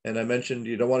 And I mentioned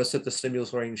you don't want to set the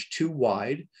stimulus range too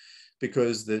wide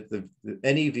because the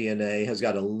NeVNA has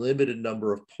got a limited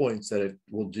number of points that it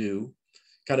will do.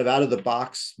 Kind of out of the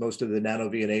box, most of the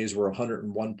NanoVNAs were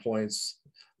 101 points.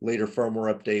 Later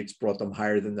firmware updates brought them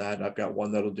higher than that. I've got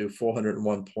one that'll do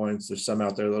 401 points. There's some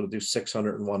out there that'll do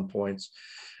 601 points.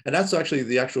 And that's actually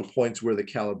the actual points where the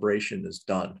calibration is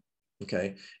done,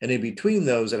 okay? And in between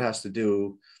those, it has to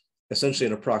do essentially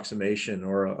an approximation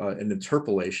or an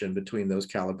interpolation between those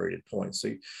calibrated points. So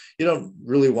you don't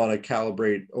really want to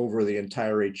calibrate over the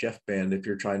entire HF band if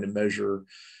you're trying to measure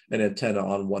an antenna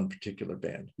on one particular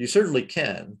band. You certainly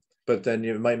can, but then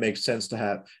it might make sense to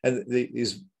have, and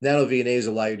these NanoVNAs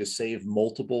allow you to save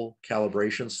multiple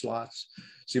calibration slots.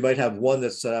 So you might have one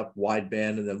that's set up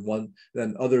wideband and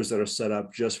then others that are set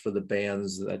up just for the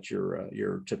bands that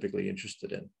you're typically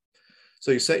interested in. So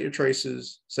you set your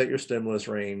traces, set your stimulus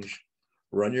range,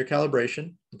 run your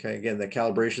calibration. Okay, again, the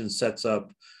calibration sets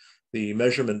up the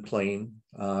measurement plane.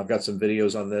 I've got some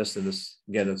videos on this, and this,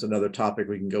 again, it's another topic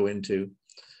we can go into,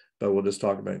 but we'll just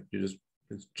talk about it's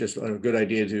just a good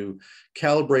idea to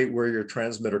calibrate where your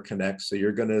transmitter connects. So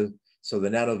so the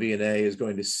NanoVNA is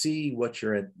going to see what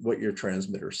your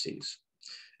transmitter sees,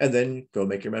 and then go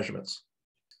make your measurements.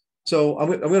 So I'm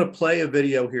going to play a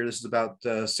video here. This is about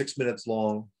 6 minutes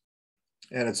long,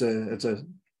 and it's a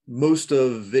most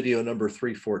of video number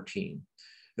 314.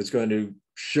 It's going to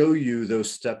show you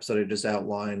those steps that I just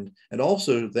outlined, and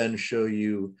also then show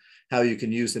you how you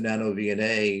can use the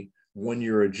NanoVNA when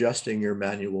you're adjusting your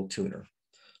manual tuner.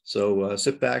 So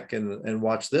sit back and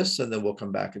watch this, and then we'll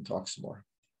come back and talk some more.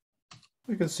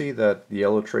 We can see that the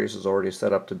yellow trace is already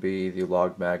set up to be the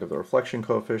log mag of the reflection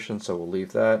coefficient, so we'll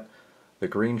leave that. The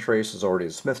green trace is already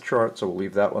a Smith chart, so we'll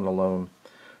leave that one alone.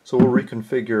 So we'll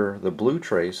reconfigure the blue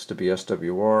trace to be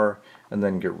SWR and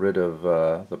then get rid of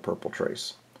the purple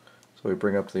trace. So we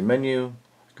bring up the menu,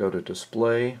 go to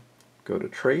display, go to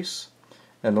trace,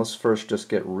 and let's first just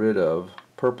get rid of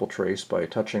purple trace by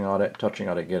touching on it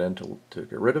again to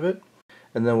get rid of it.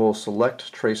 And then we'll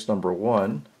select trace number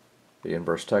 1. The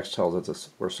inverse text tells us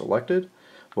we're selected.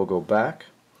 We'll go back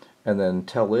and then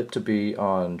tell it to be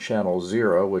on channel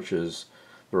 0, which is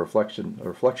the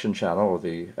reflection channel, or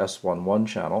the S11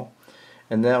 channel.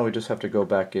 And now we just have to go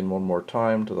back in one more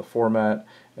time to the format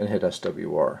and hit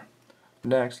SWR.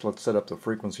 Next, let's set up the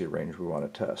frequency range we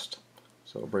want to test.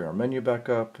 So we'll bring our menu back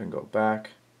up and go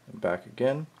back and back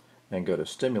again and go to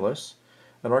stimulus.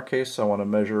 In our case, I want to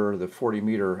measure the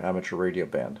 40-meter amateur radio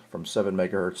band from 7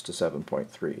 megahertz to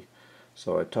 7.3.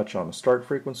 So I touch on the start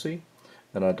frequency,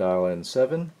 and I dial in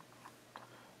 7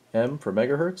 M for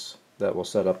megahertz. That will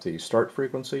set up the start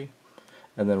frequency,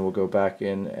 and then we'll go back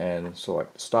in and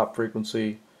select the stop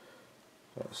frequency,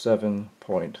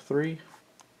 7.3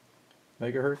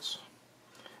 megahertz.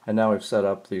 And now we've set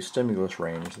up the stimulus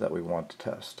range that we want to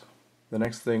test. The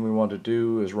next thing we want to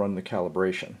do is run the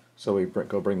calibration. So we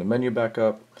bring the menu back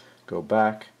up, go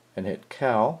back and hit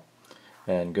Cal,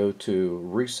 and go to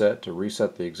reset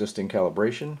the existing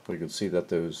calibration. We can see that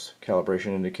those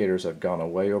calibration indicators have gone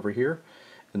away over here.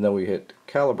 And then we hit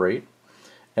calibrate.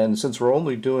 And since we're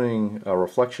only doing a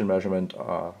reflection measurement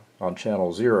on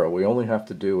channel 0, we only have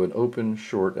to do an open,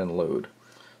 short, and load.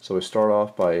 So we start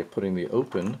off by putting the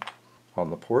open on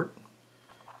the port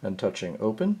and touching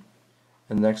open.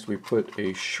 And next we put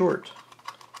a short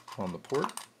on the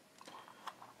port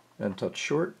and touch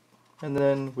short. And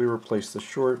then we replace the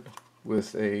short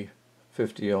with a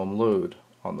 50 ohm load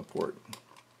on the port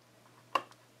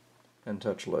and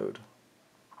touch load.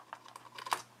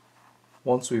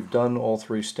 Once we've done all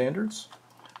three standards,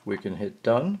 we can hit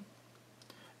done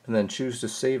and then choose to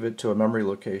save it to a memory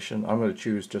location. I'm going to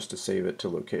choose just to save it to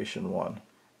location 1.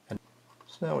 And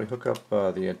so now we hook up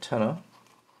the antenna.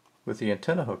 With the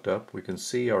antenna hooked up, we can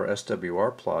see our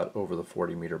SWR plot over the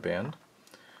 40-meter band.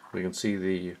 We can see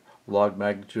the log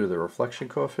magnitude of the reflection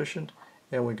coefficient,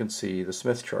 and we can see the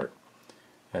Smith chart.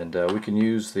 And we can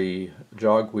use the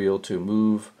jog wheel to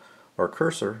move our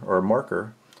cursor or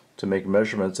marker to make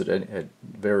measurements at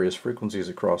various frequencies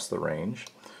across the range.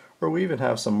 Or we even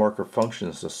have some marker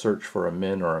functions to search for a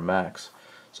min or a max.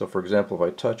 So for example,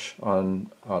 if I touch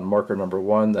on marker number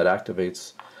 1, that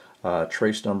activates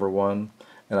trace number 1,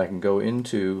 and I can go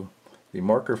into the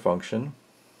marker function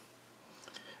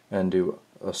and do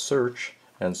a search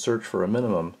and search for a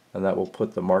minimum, and that will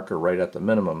put the marker right at the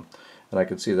minimum, and I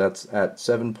can see that's at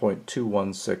 7.216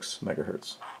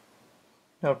 megahertz.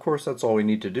 Now of course that's all we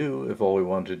need to do if all we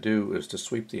want to do is to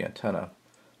sweep the antenna.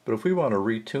 But if we want to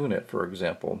retune it, for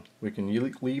example, we can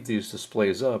leave these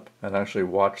displays up and actually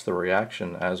watch the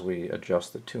reaction as we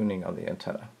adjust the tuning on the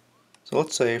antenna. So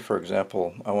let's say, for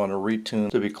example, I want to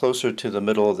retune to be closer to the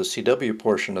middle of the CW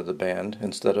portion of the band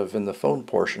instead of in the phone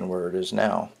portion where it is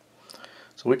now.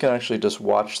 So we can actually just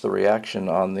watch the reaction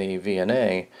on the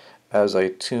VNA as I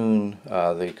tune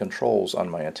the controls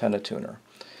on my antenna tuner.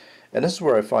 And this is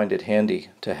where I find it handy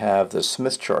to have the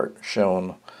Smith chart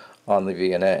shown on the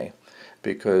VNA,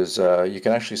 because you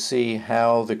can actually see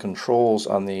how the controls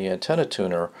on the antenna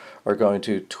tuner are going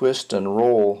to twist and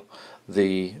roll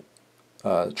the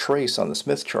trace on the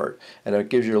Smith chart, and it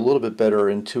gives you a little bit better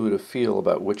intuitive feel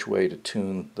about which way to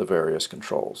tune the various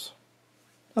controls.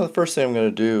 Now the first thing I'm going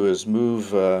to do is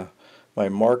move my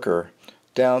marker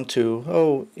down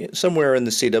to somewhere in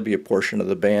the CW portion of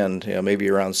the band, maybe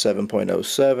around 7.07,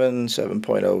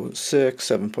 7.06,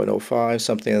 7.05,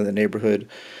 something in the neighborhood.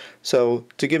 So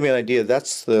to give me an idea,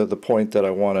 that's the point that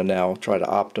I want to now try to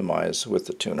optimize with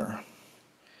the tuner.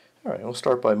 Alright, we'll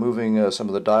start by moving some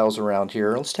of the dials around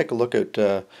here. Let's take a look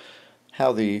at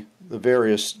how the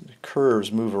various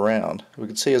curves move around. We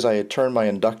can see as I turn my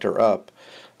inductor up,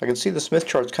 I can see the Smith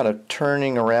chart's kind of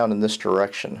turning around in this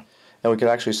direction. And we can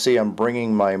actually see I'm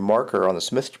bringing my marker on the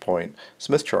Smith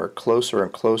chart closer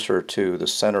and closer to the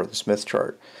center of the Smith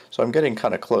chart. So I'm getting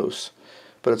kind of close.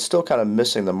 But it's still kind of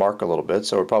missing the mark a little bit,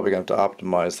 so we're probably going to have to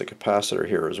optimize the capacitor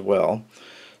here as well.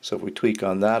 So if we tweak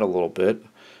on that a little bit,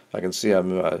 I can see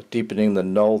I'm deepening the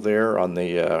null there on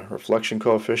the reflection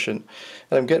coefficient,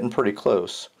 and I'm getting pretty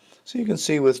close. So you can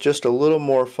see with just a little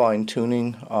more fine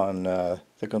tuning on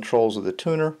the controls of the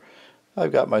tuner,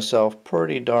 I've got myself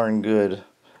pretty darn good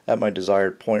at my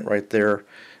desired point right there.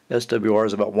 SWR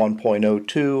is about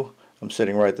 1.02. I'm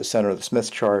sitting right at the center of the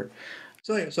Smith chart.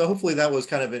 So yeah, so hopefully that was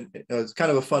kind of it's kind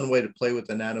of a fun way to play with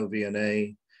the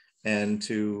NanoVNA and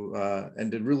to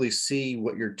really see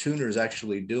what your tuner is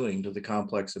actually doing to the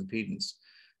complex impedance.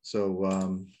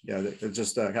 So yeah, it's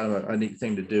just kind of a neat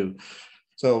thing to do.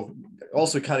 So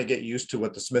also kind of get used to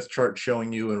what the Smith chart's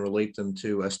showing you and relate them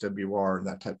to SWR and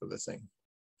that type of a thing.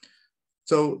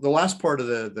 So the last part of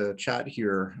the chat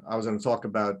here, I was going to talk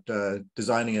about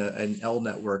designing an L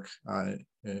network,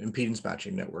 impedance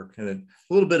matching network, and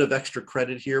a little bit of extra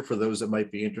credit here for those that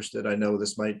might be interested. I know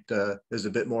this is a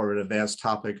bit more of an advanced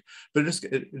topic, but I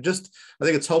think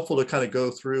it's helpful to kind of go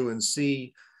through and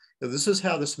see, this is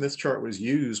how the Smith chart was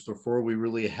used before we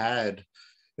really had,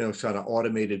 kind of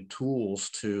automated tools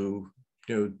to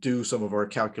do some of our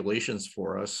calculations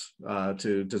for us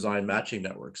to design matching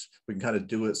networks. We can kind of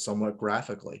do it somewhat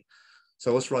graphically.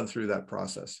 So let's run through that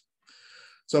process.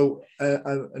 So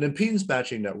an impedance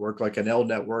matching network, like an L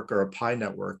network or a pi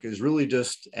network, is really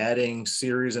just adding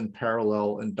series and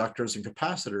parallel inductors and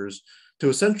capacitors to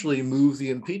essentially move the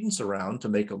impedance around to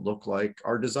make it look like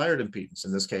our desired impedance.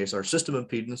 In this case, our system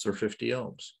impedance, or 50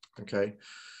 ohms, okay?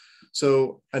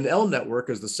 So an L network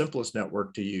is the simplest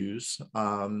network to use,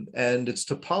 and its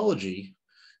topology,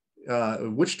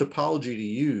 which topology to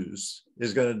use,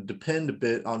 is going to depend a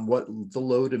bit on what the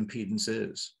load impedance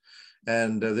is.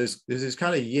 And there's these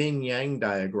kind of yin-yang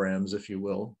diagrams, if you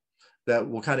will, that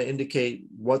will kind of indicate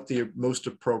what the most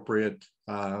appropriate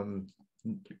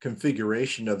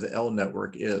configuration of the L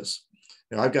network is.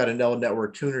 Now, I've got an L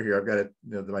network tuner here. I've got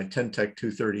my Tentec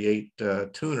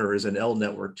 238 tuner is an L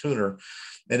network tuner,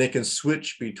 and it can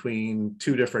switch between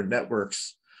two different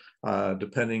networks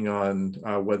depending on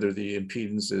whether the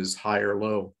impedance is high or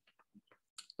low.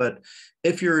 But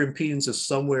if your impedance is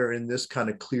somewhere in this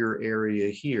kind of clear area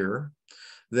here,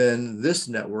 then this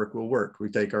network will work. We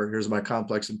take here's my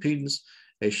complex impedance,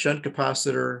 a shunt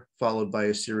capacitor followed by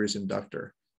a series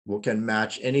inductor. We can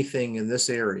match anything in this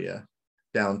area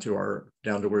down to where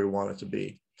we want it to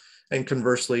be. And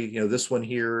conversely, this one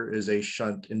here is a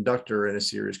shunt inductor and a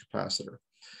series capacitor.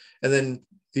 And then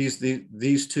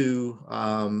these two,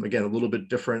 again, a little bit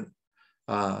different,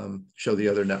 show the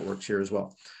other networks here as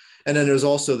well. And then there's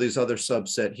also these other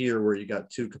subset here where you got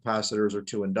two capacitors or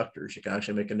two inductors. You can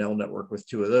actually make an L network with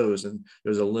two of those, and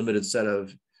there's a limited set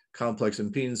of complex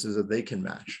impedances that they can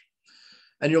match.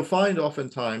 And you'll find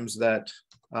oftentimes that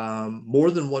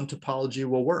more than one topology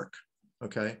will work,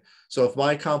 okay? So if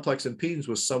my complex impedance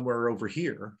was somewhere over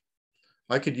here,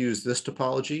 I could use this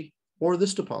topology or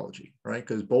this topology, right?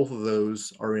 Because both of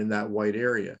those are in that white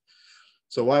area.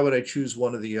 So why would I choose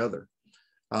one or the other?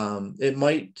 It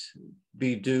might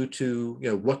be due to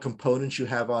what components you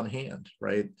have on hand,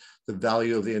 right? The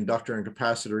value of the inductor and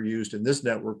capacitor used in this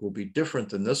network will be different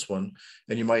than this one,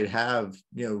 and you might have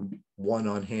one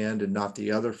on hand and not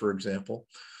the other, for example.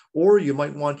 Or you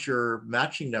might want your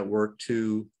matching network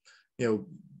to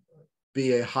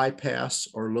be a high pass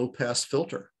or low pass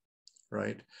filter,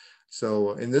 right?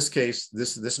 So in this case,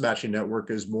 this matching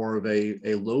network is more of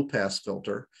a low pass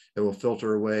filter. It will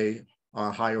filter away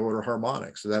high order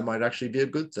harmonics. So that might actually be a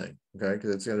good thing, okay?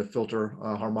 Because it's going to filter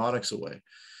harmonics away.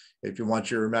 If you want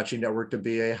your matching network to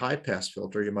be a high pass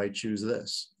filter, you might choose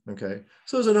this, okay?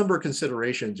 So there's a number of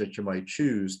considerations that you might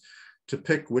choose to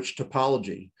pick which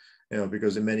topology,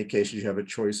 because in many cases you have a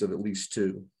choice of at least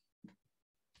two,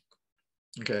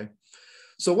 okay?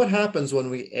 So what happens when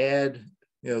we add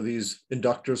these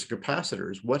inductors and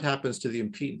capacitors? What happens to the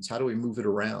impedance? How do we move it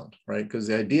around, right? Because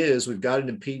the idea is we've got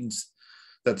an impedance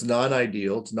that's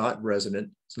non-ideal, it's not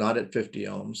resonant, it's not at 50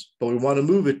 ohms, but we want to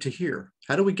move it to here.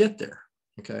 How do we get there?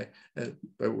 Okay,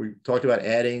 but we talked about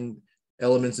adding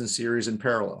elements in series and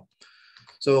parallel.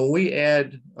 So when we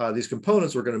add these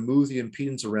components, we're going to move the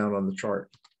impedance around on the chart,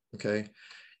 okay?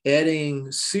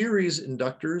 Adding series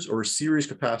inductors or series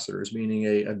capacitors, meaning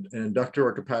an inductor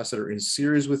or capacitor in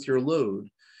series with your load,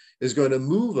 is going to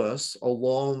move us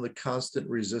along the constant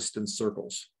resistance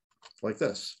circles, like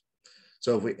this.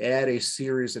 So if we add a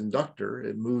series inductor,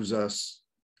 it moves us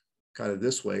kind of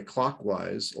this way,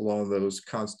 clockwise, along those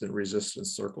constant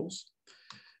resistance circles,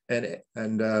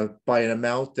 and by an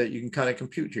amount that you can kind of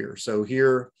compute here. So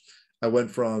here, I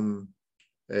went from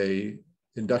a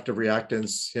inductive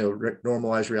reactance,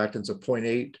 normalized reactance of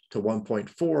 0.8 to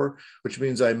 1.4, which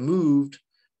means I moved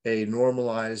a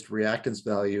normalized reactance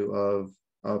value of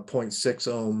 0.6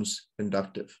 ohms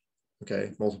inductive.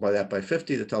 Okay, multiply that by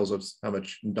 50, that tells us how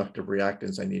much inductive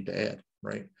reactance I need to add,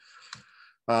 right?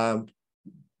 Adding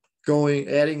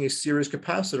a series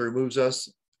capacitor moves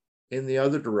us in the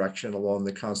other direction along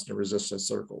the constant resistance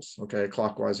circles, okay,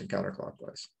 clockwise and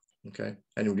counterclockwise, okay?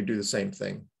 And we can do the same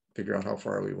thing, figure out how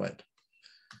far we went.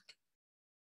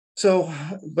 So,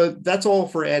 but that's all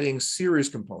for adding series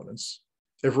components.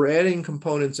 If we're adding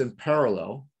components in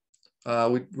parallel,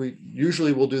 we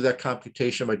usually will do that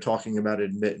computation by talking about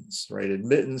admittance, right?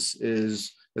 Admittance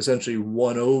is essentially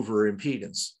 1 over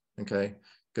impedance, okay?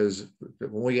 Because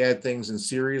when we add things in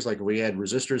series, like we add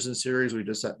resistors in series, we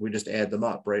just add them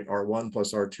up, right? R1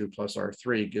 plus R2 plus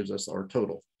R3 gives us our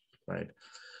total, right?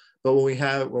 But when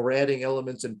we're adding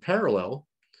elements in parallel,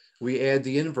 we add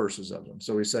the inverses of them.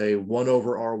 So we say 1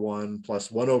 over R1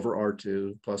 plus 1 over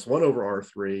R2 plus 1 over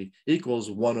R3 equals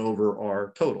 1 over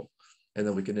R total. And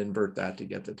then we can invert that to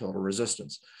get the total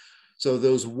resistance. So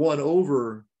those 1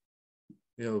 over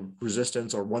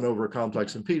resistance or 1 over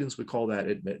complex impedance, we call that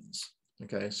admittance.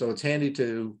 Okay, so it's handy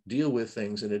to deal with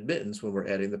things in admittance when we're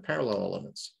adding the parallel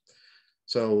elements.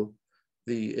 So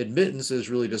the admittance is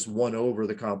really just 1 over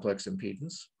the complex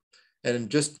impedance. And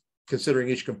just considering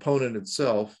each component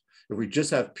itself, if we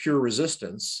just have pure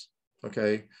resistance,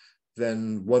 okay,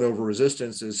 then 1 over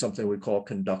resistance is something we call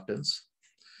conductance.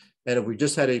 And if we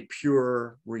just had a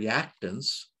pure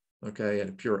reactance, okay, and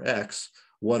a pure X,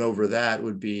 1 over that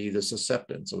would be the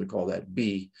susceptance, so we call that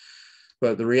B.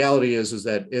 But the reality is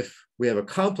that if we have a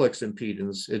complex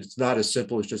impedance, it's not as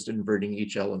simple as just inverting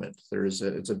each element.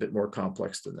 It's a bit more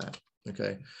complex than that,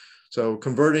 okay? So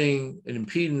converting an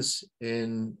impedance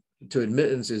to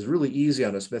admittance is really easy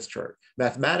on a Smith chart.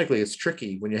 Mathematically, it's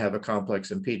tricky when you have a complex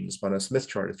impedance, but on a Smith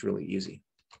chart, it's really easy,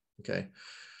 okay?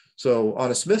 So on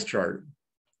a Smith chart,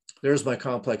 there's my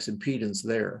complex impedance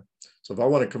there. So if I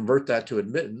want to convert that to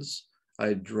admittance,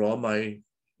 I draw my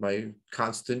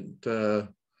constant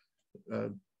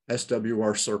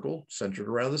SWR circle centered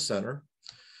around the center.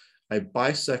 I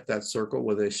bisect that circle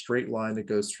with a straight line that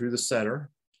goes through the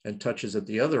center and touches at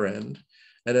the other end.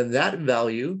 And then that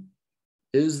value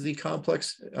is the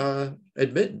complex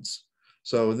admittance.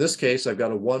 So in this case, I've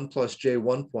got a 1 plus J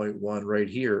 1.1 right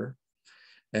here.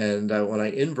 And when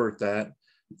I invert that,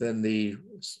 then the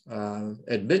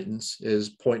admittance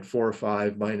is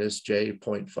 0.45 minus J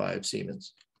 0.5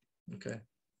 Siemens. Okay.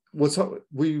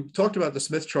 We talked about the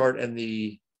Smith chart and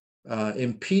the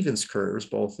impedance curves,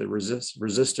 both the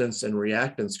resistance and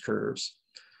reactance curves.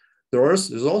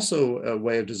 There's also a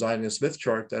way of designing a Smith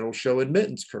chart that will show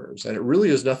admittance curves. And it really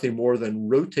is nothing more than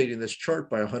rotating this chart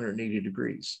by 180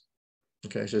 degrees.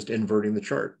 Okay, it's just inverting the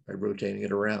chart by rotating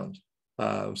it around.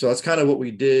 So that's kind of what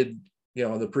we did,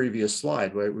 on the previous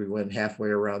slide, right? We went halfway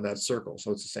around that circle.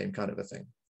 So it's the same kind of a thing.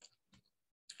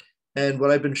 And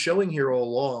what I've been showing here all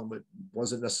along, but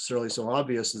wasn't necessarily so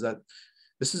obvious, is that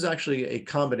this is actually a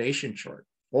combination chart.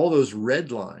 All those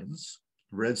red lines,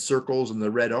 red circles and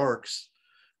the red arcs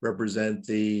represent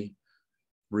the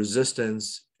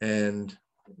resistance and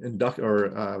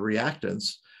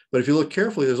reactance. But if you look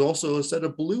carefully, there's also a set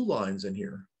of blue lines in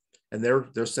here, and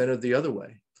they're centered the other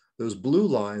way. Those blue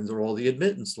lines are all the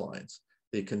admittance lines,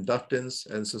 the conductance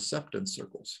and susceptance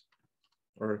circles,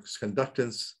 or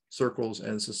conductance circles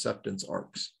and susceptance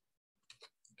arcs.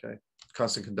 Okay,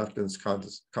 constant conductance,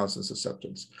 constant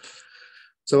susceptance.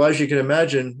 So as you can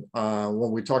imagine,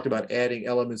 when we talked about adding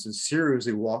elements in series,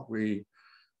 we walked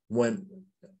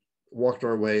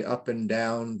our way up and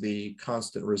down the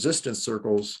constant resistance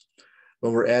circles.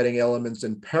 When we're adding elements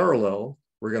in parallel,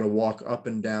 we're going to walk up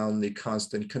and down the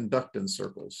constant conductance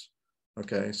circles.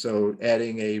 Okay, so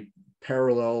adding a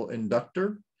parallel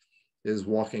inductor is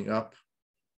walking up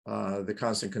the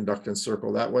constant conductance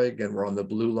circle that way. Again, we're on the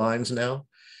blue lines now.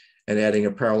 And adding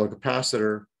a parallel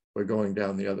capacitor, we're going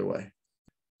down the other way.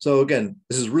 So again,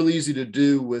 this is really easy to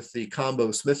do with the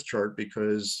combo Smith chart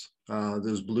because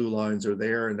those blue lines are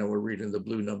there, and then we're reading the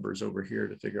blue numbers over here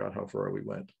to figure out how far we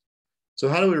went. So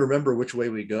how do we remember which way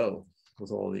we go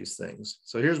with all these things?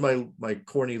 So here's my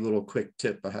corny little quick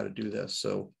tip on how to do this.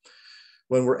 So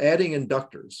when we're adding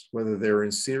inductors, whether they're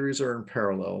in series or in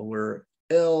parallel, we're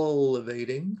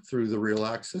elevating through the real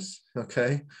axis,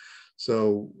 okay?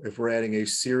 So if we're adding a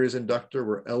series inductor,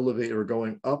 we're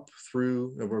going up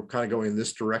through, and we're kind of going in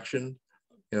this direction,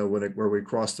 where we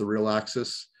cross the real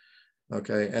axis,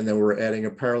 okay? And then we're adding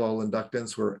a parallel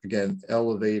inductance, we're again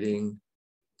elevating,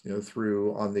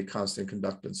 through on the constant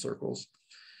conductance circles.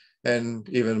 And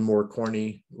even more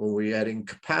corny, when we're adding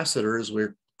capacitors, we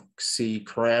see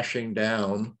crashing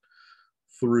down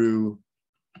through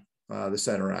the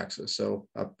center axis. So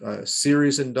a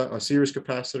series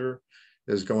capacitor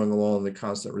is going along the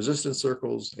constant resistance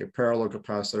circles. A parallel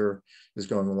capacitor is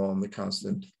going along the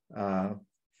constant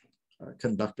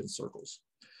conductance circles.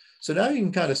 So now you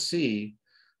can kind of see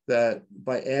that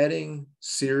by adding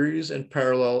series and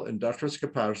parallel inductors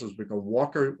capacitors, we can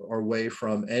walk our way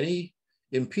from any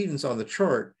impedance on the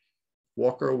chart,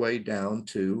 walk our way down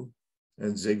to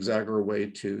and zigzag our way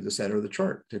to the center of the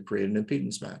chart to create an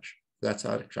impedance match. That's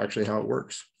actually how it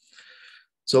works.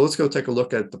 So let's go take a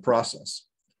look at the process.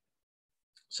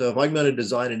 So if I'm going to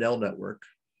design an L network,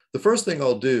 the first thing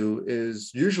I'll do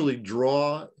is usually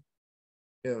draw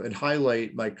and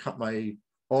highlight my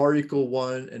R equal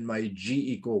 1 and my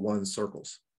G equal 1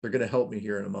 circles. They're going to help me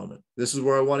here in a moment. This is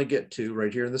where I want to get to,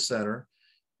 right here in the center.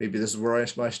 Maybe this is where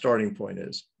my starting point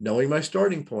is. Knowing my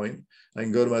starting point, I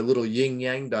can go to my little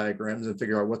yin-yang diagrams and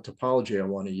figure out what topology I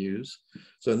want to use.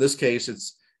 So in this case,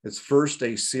 it's first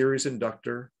a series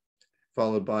inductor,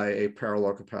 followed by a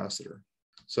parallel capacitor.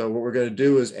 So what we're going to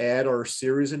do is add our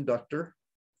series inductor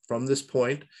from this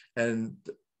point and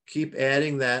keep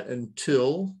adding that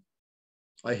until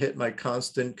I hit my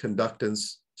constant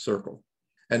conductance circle.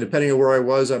 And depending on where I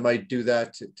was, I might do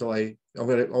that till I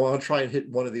want to try and hit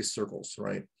one of these circles,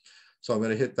 right? So I'm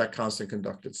going to hit that constant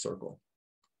conductance circle.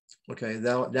 Okay,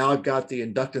 now I've got the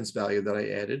inductance value that I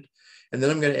added. And then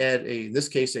I'm going to add, in this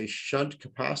case, a shunt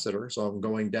capacitor. So I'm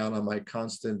going down on my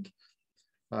constant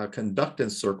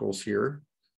conductance circles here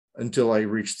until I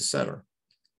reach the center.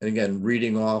 And again,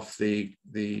 reading off these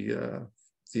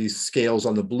scales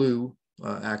on the blue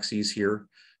axes here,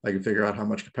 I can figure out how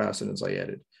much capacitance I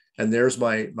added. And there's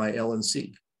my L and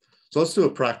C. So let's do a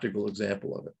practical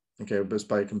example of it, okay, just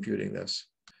by computing this.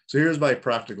 So here's my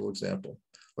practical example.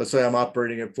 Let's say I'm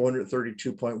operating at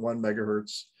 432.1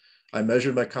 megahertz. I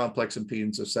measured my complex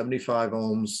impedance of 75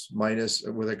 ohms minus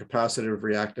with a capacitive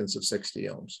reactance of 60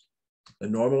 ohms.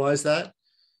 And normalize that,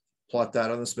 plot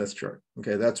that on the Smith chart.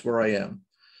 Okay, that's where I am.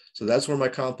 So that's where my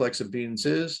complex impedance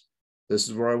is. This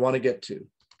is where I want to get to.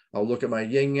 I'll look at my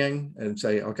yin-yang and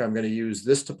say, okay, I'm going to use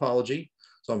this topology.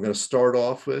 So I'm going to start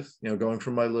off with, going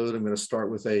from my load, I'm going to start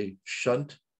with a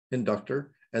shunt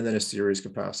inductor and then a series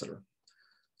capacitor.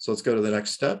 So let's go to the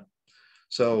next step.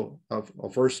 So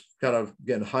I'll first kind of,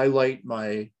 again, highlight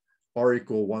my R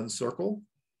equal 1 circle.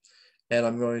 And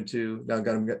I'm going to, now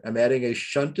I'm adding a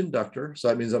shunt inductor. So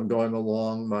that means I'm going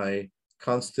along my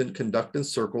constant conductance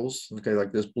circles, okay,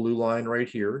 like this blue line right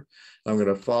here. I'm going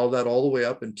to follow that all the way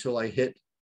up until I hit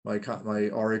my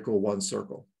R equal 1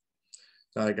 circle.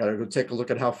 Now I got to go take a look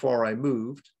at how far I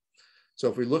moved. So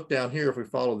if we look down here, if we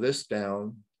follow this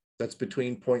down, that's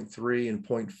between 0.3 and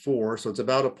 0.4. So it's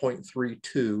about a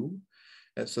 0.32.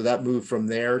 And so that moved from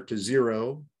there to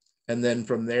 0. And then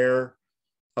from there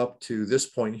up to this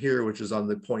point here, which is on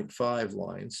the 0.5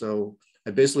 line. So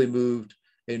I basically moved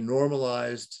a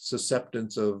normalized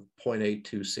susceptance of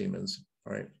 0.82 Siemens,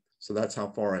 all right? So that's how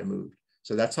far I moved.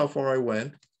 So that's how far I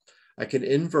went. I can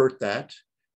invert that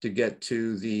to get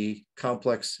to the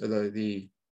complex, the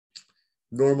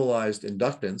normalized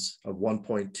inductance of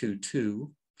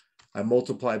 1.22. I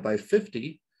multiply by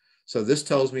 50. So this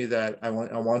tells me that I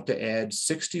want to add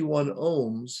 61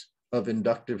 ohms of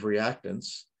inductive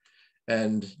reactance.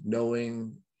 And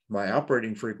knowing my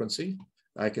operating frequency,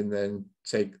 I can then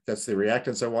take, that's the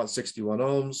reactance I want, 61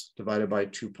 ohms divided by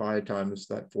 2 pi times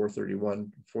that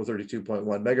 432.1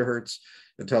 megahertz.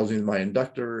 It tells me my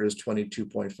inductor is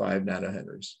 22.5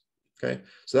 nanohenries. Okay,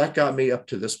 so that got me up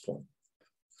to this point.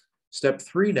 Step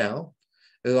 3 now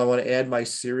is I want to add my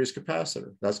series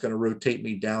capacitor. That's going to rotate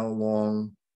me down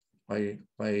along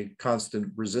my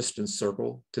constant resistance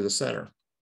circle to the center.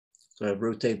 So I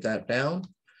rotate that down.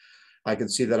 I can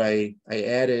see that I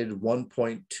added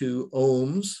 1.2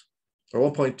 ohms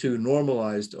or 1.2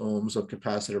 normalized ohms of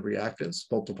capacitive reactance,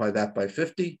 multiply that by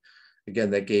 50. Again,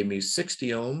 that gave me 60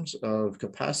 ohms of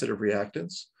capacitive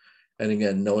reactance. And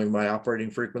again, knowing my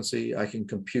operating frequency, I can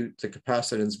compute the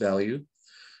capacitance value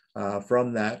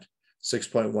from that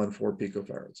 6.14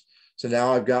 picofarads. So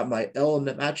now I've got my L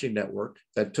matching network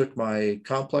that took my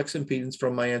complex impedance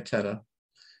from my antenna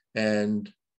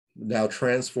and now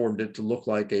transformed it to look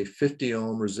like a 50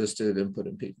 ohm resistive input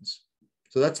impedance.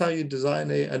 So that's how you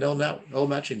design an L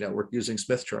matching network using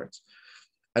Smith charts.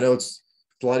 I know it's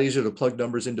a lot easier to plug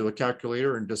numbers into a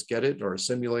calculator and just get it, or a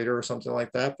simulator or something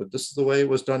like that, but this is the way it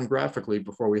was done graphically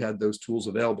before we had those tools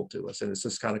available to us. And it's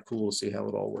just kind of cool to see how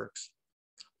it all works.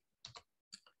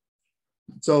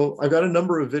 So I've got a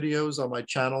number of videos on my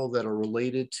channel that are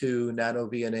related to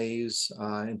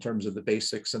NanoVNAs in terms of the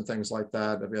basics and things like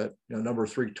that. I've got, number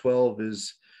 312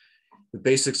 is the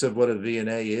basics of what a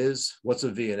VNA is, what's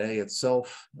a VNA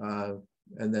itself,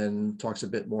 and then talks a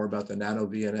bit more about the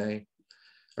NanoVNA.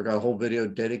 I've got a whole video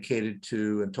dedicated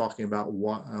to and talking about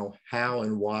how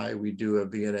and why we do a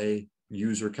VNA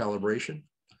user calibration.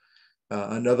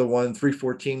 Another one,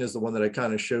 314, is the one that I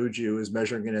kind of showed you, is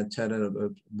measuring an antenna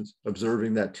and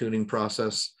observing that tuning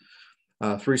process.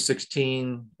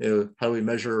 316, how do we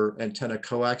measure antenna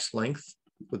coax length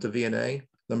with the VNA?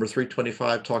 Number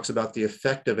 325 talks about the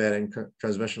effect of adding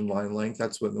transmission line length.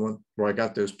 That's the one where I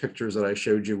got those pictures that I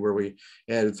showed you where we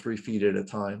added 3 feet at a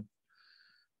time.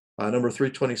 Number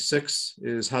 326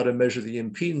 is how to measure the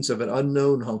impedance of an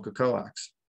unknown hunk of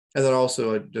coax. And then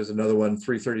also there's another one,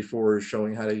 334, is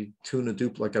showing how to tune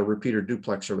a repeater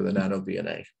duplexer with a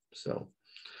NanoVNA. So,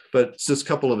 but it's just a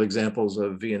couple of examples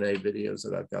of VNA videos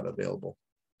that I've got available.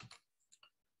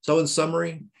 So in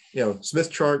summary,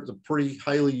 Smith chart is a pretty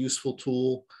highly useful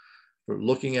tool for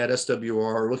looking at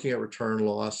SWR, looking at return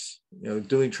loss,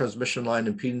 doing transmission line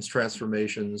impedance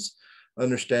transformations,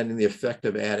 understanding the effect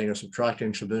of adding or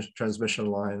subtracting transmission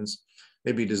lines,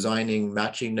 maybe designing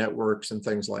matching networks and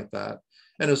things like that.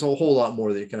 And there's a whole lot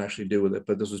more that you can actually do with it,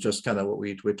 but this was just kind of what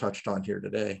we touched on here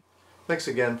today. Thanks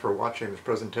again for watching this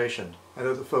presentation. I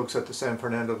know the folks at the San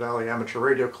Fernando Valley Amateur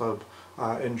Radio Club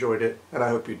enjoyed it, and I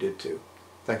hope you did too.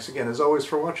 Thanks again as always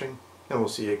for watching, and we'll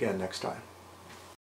see you again next time.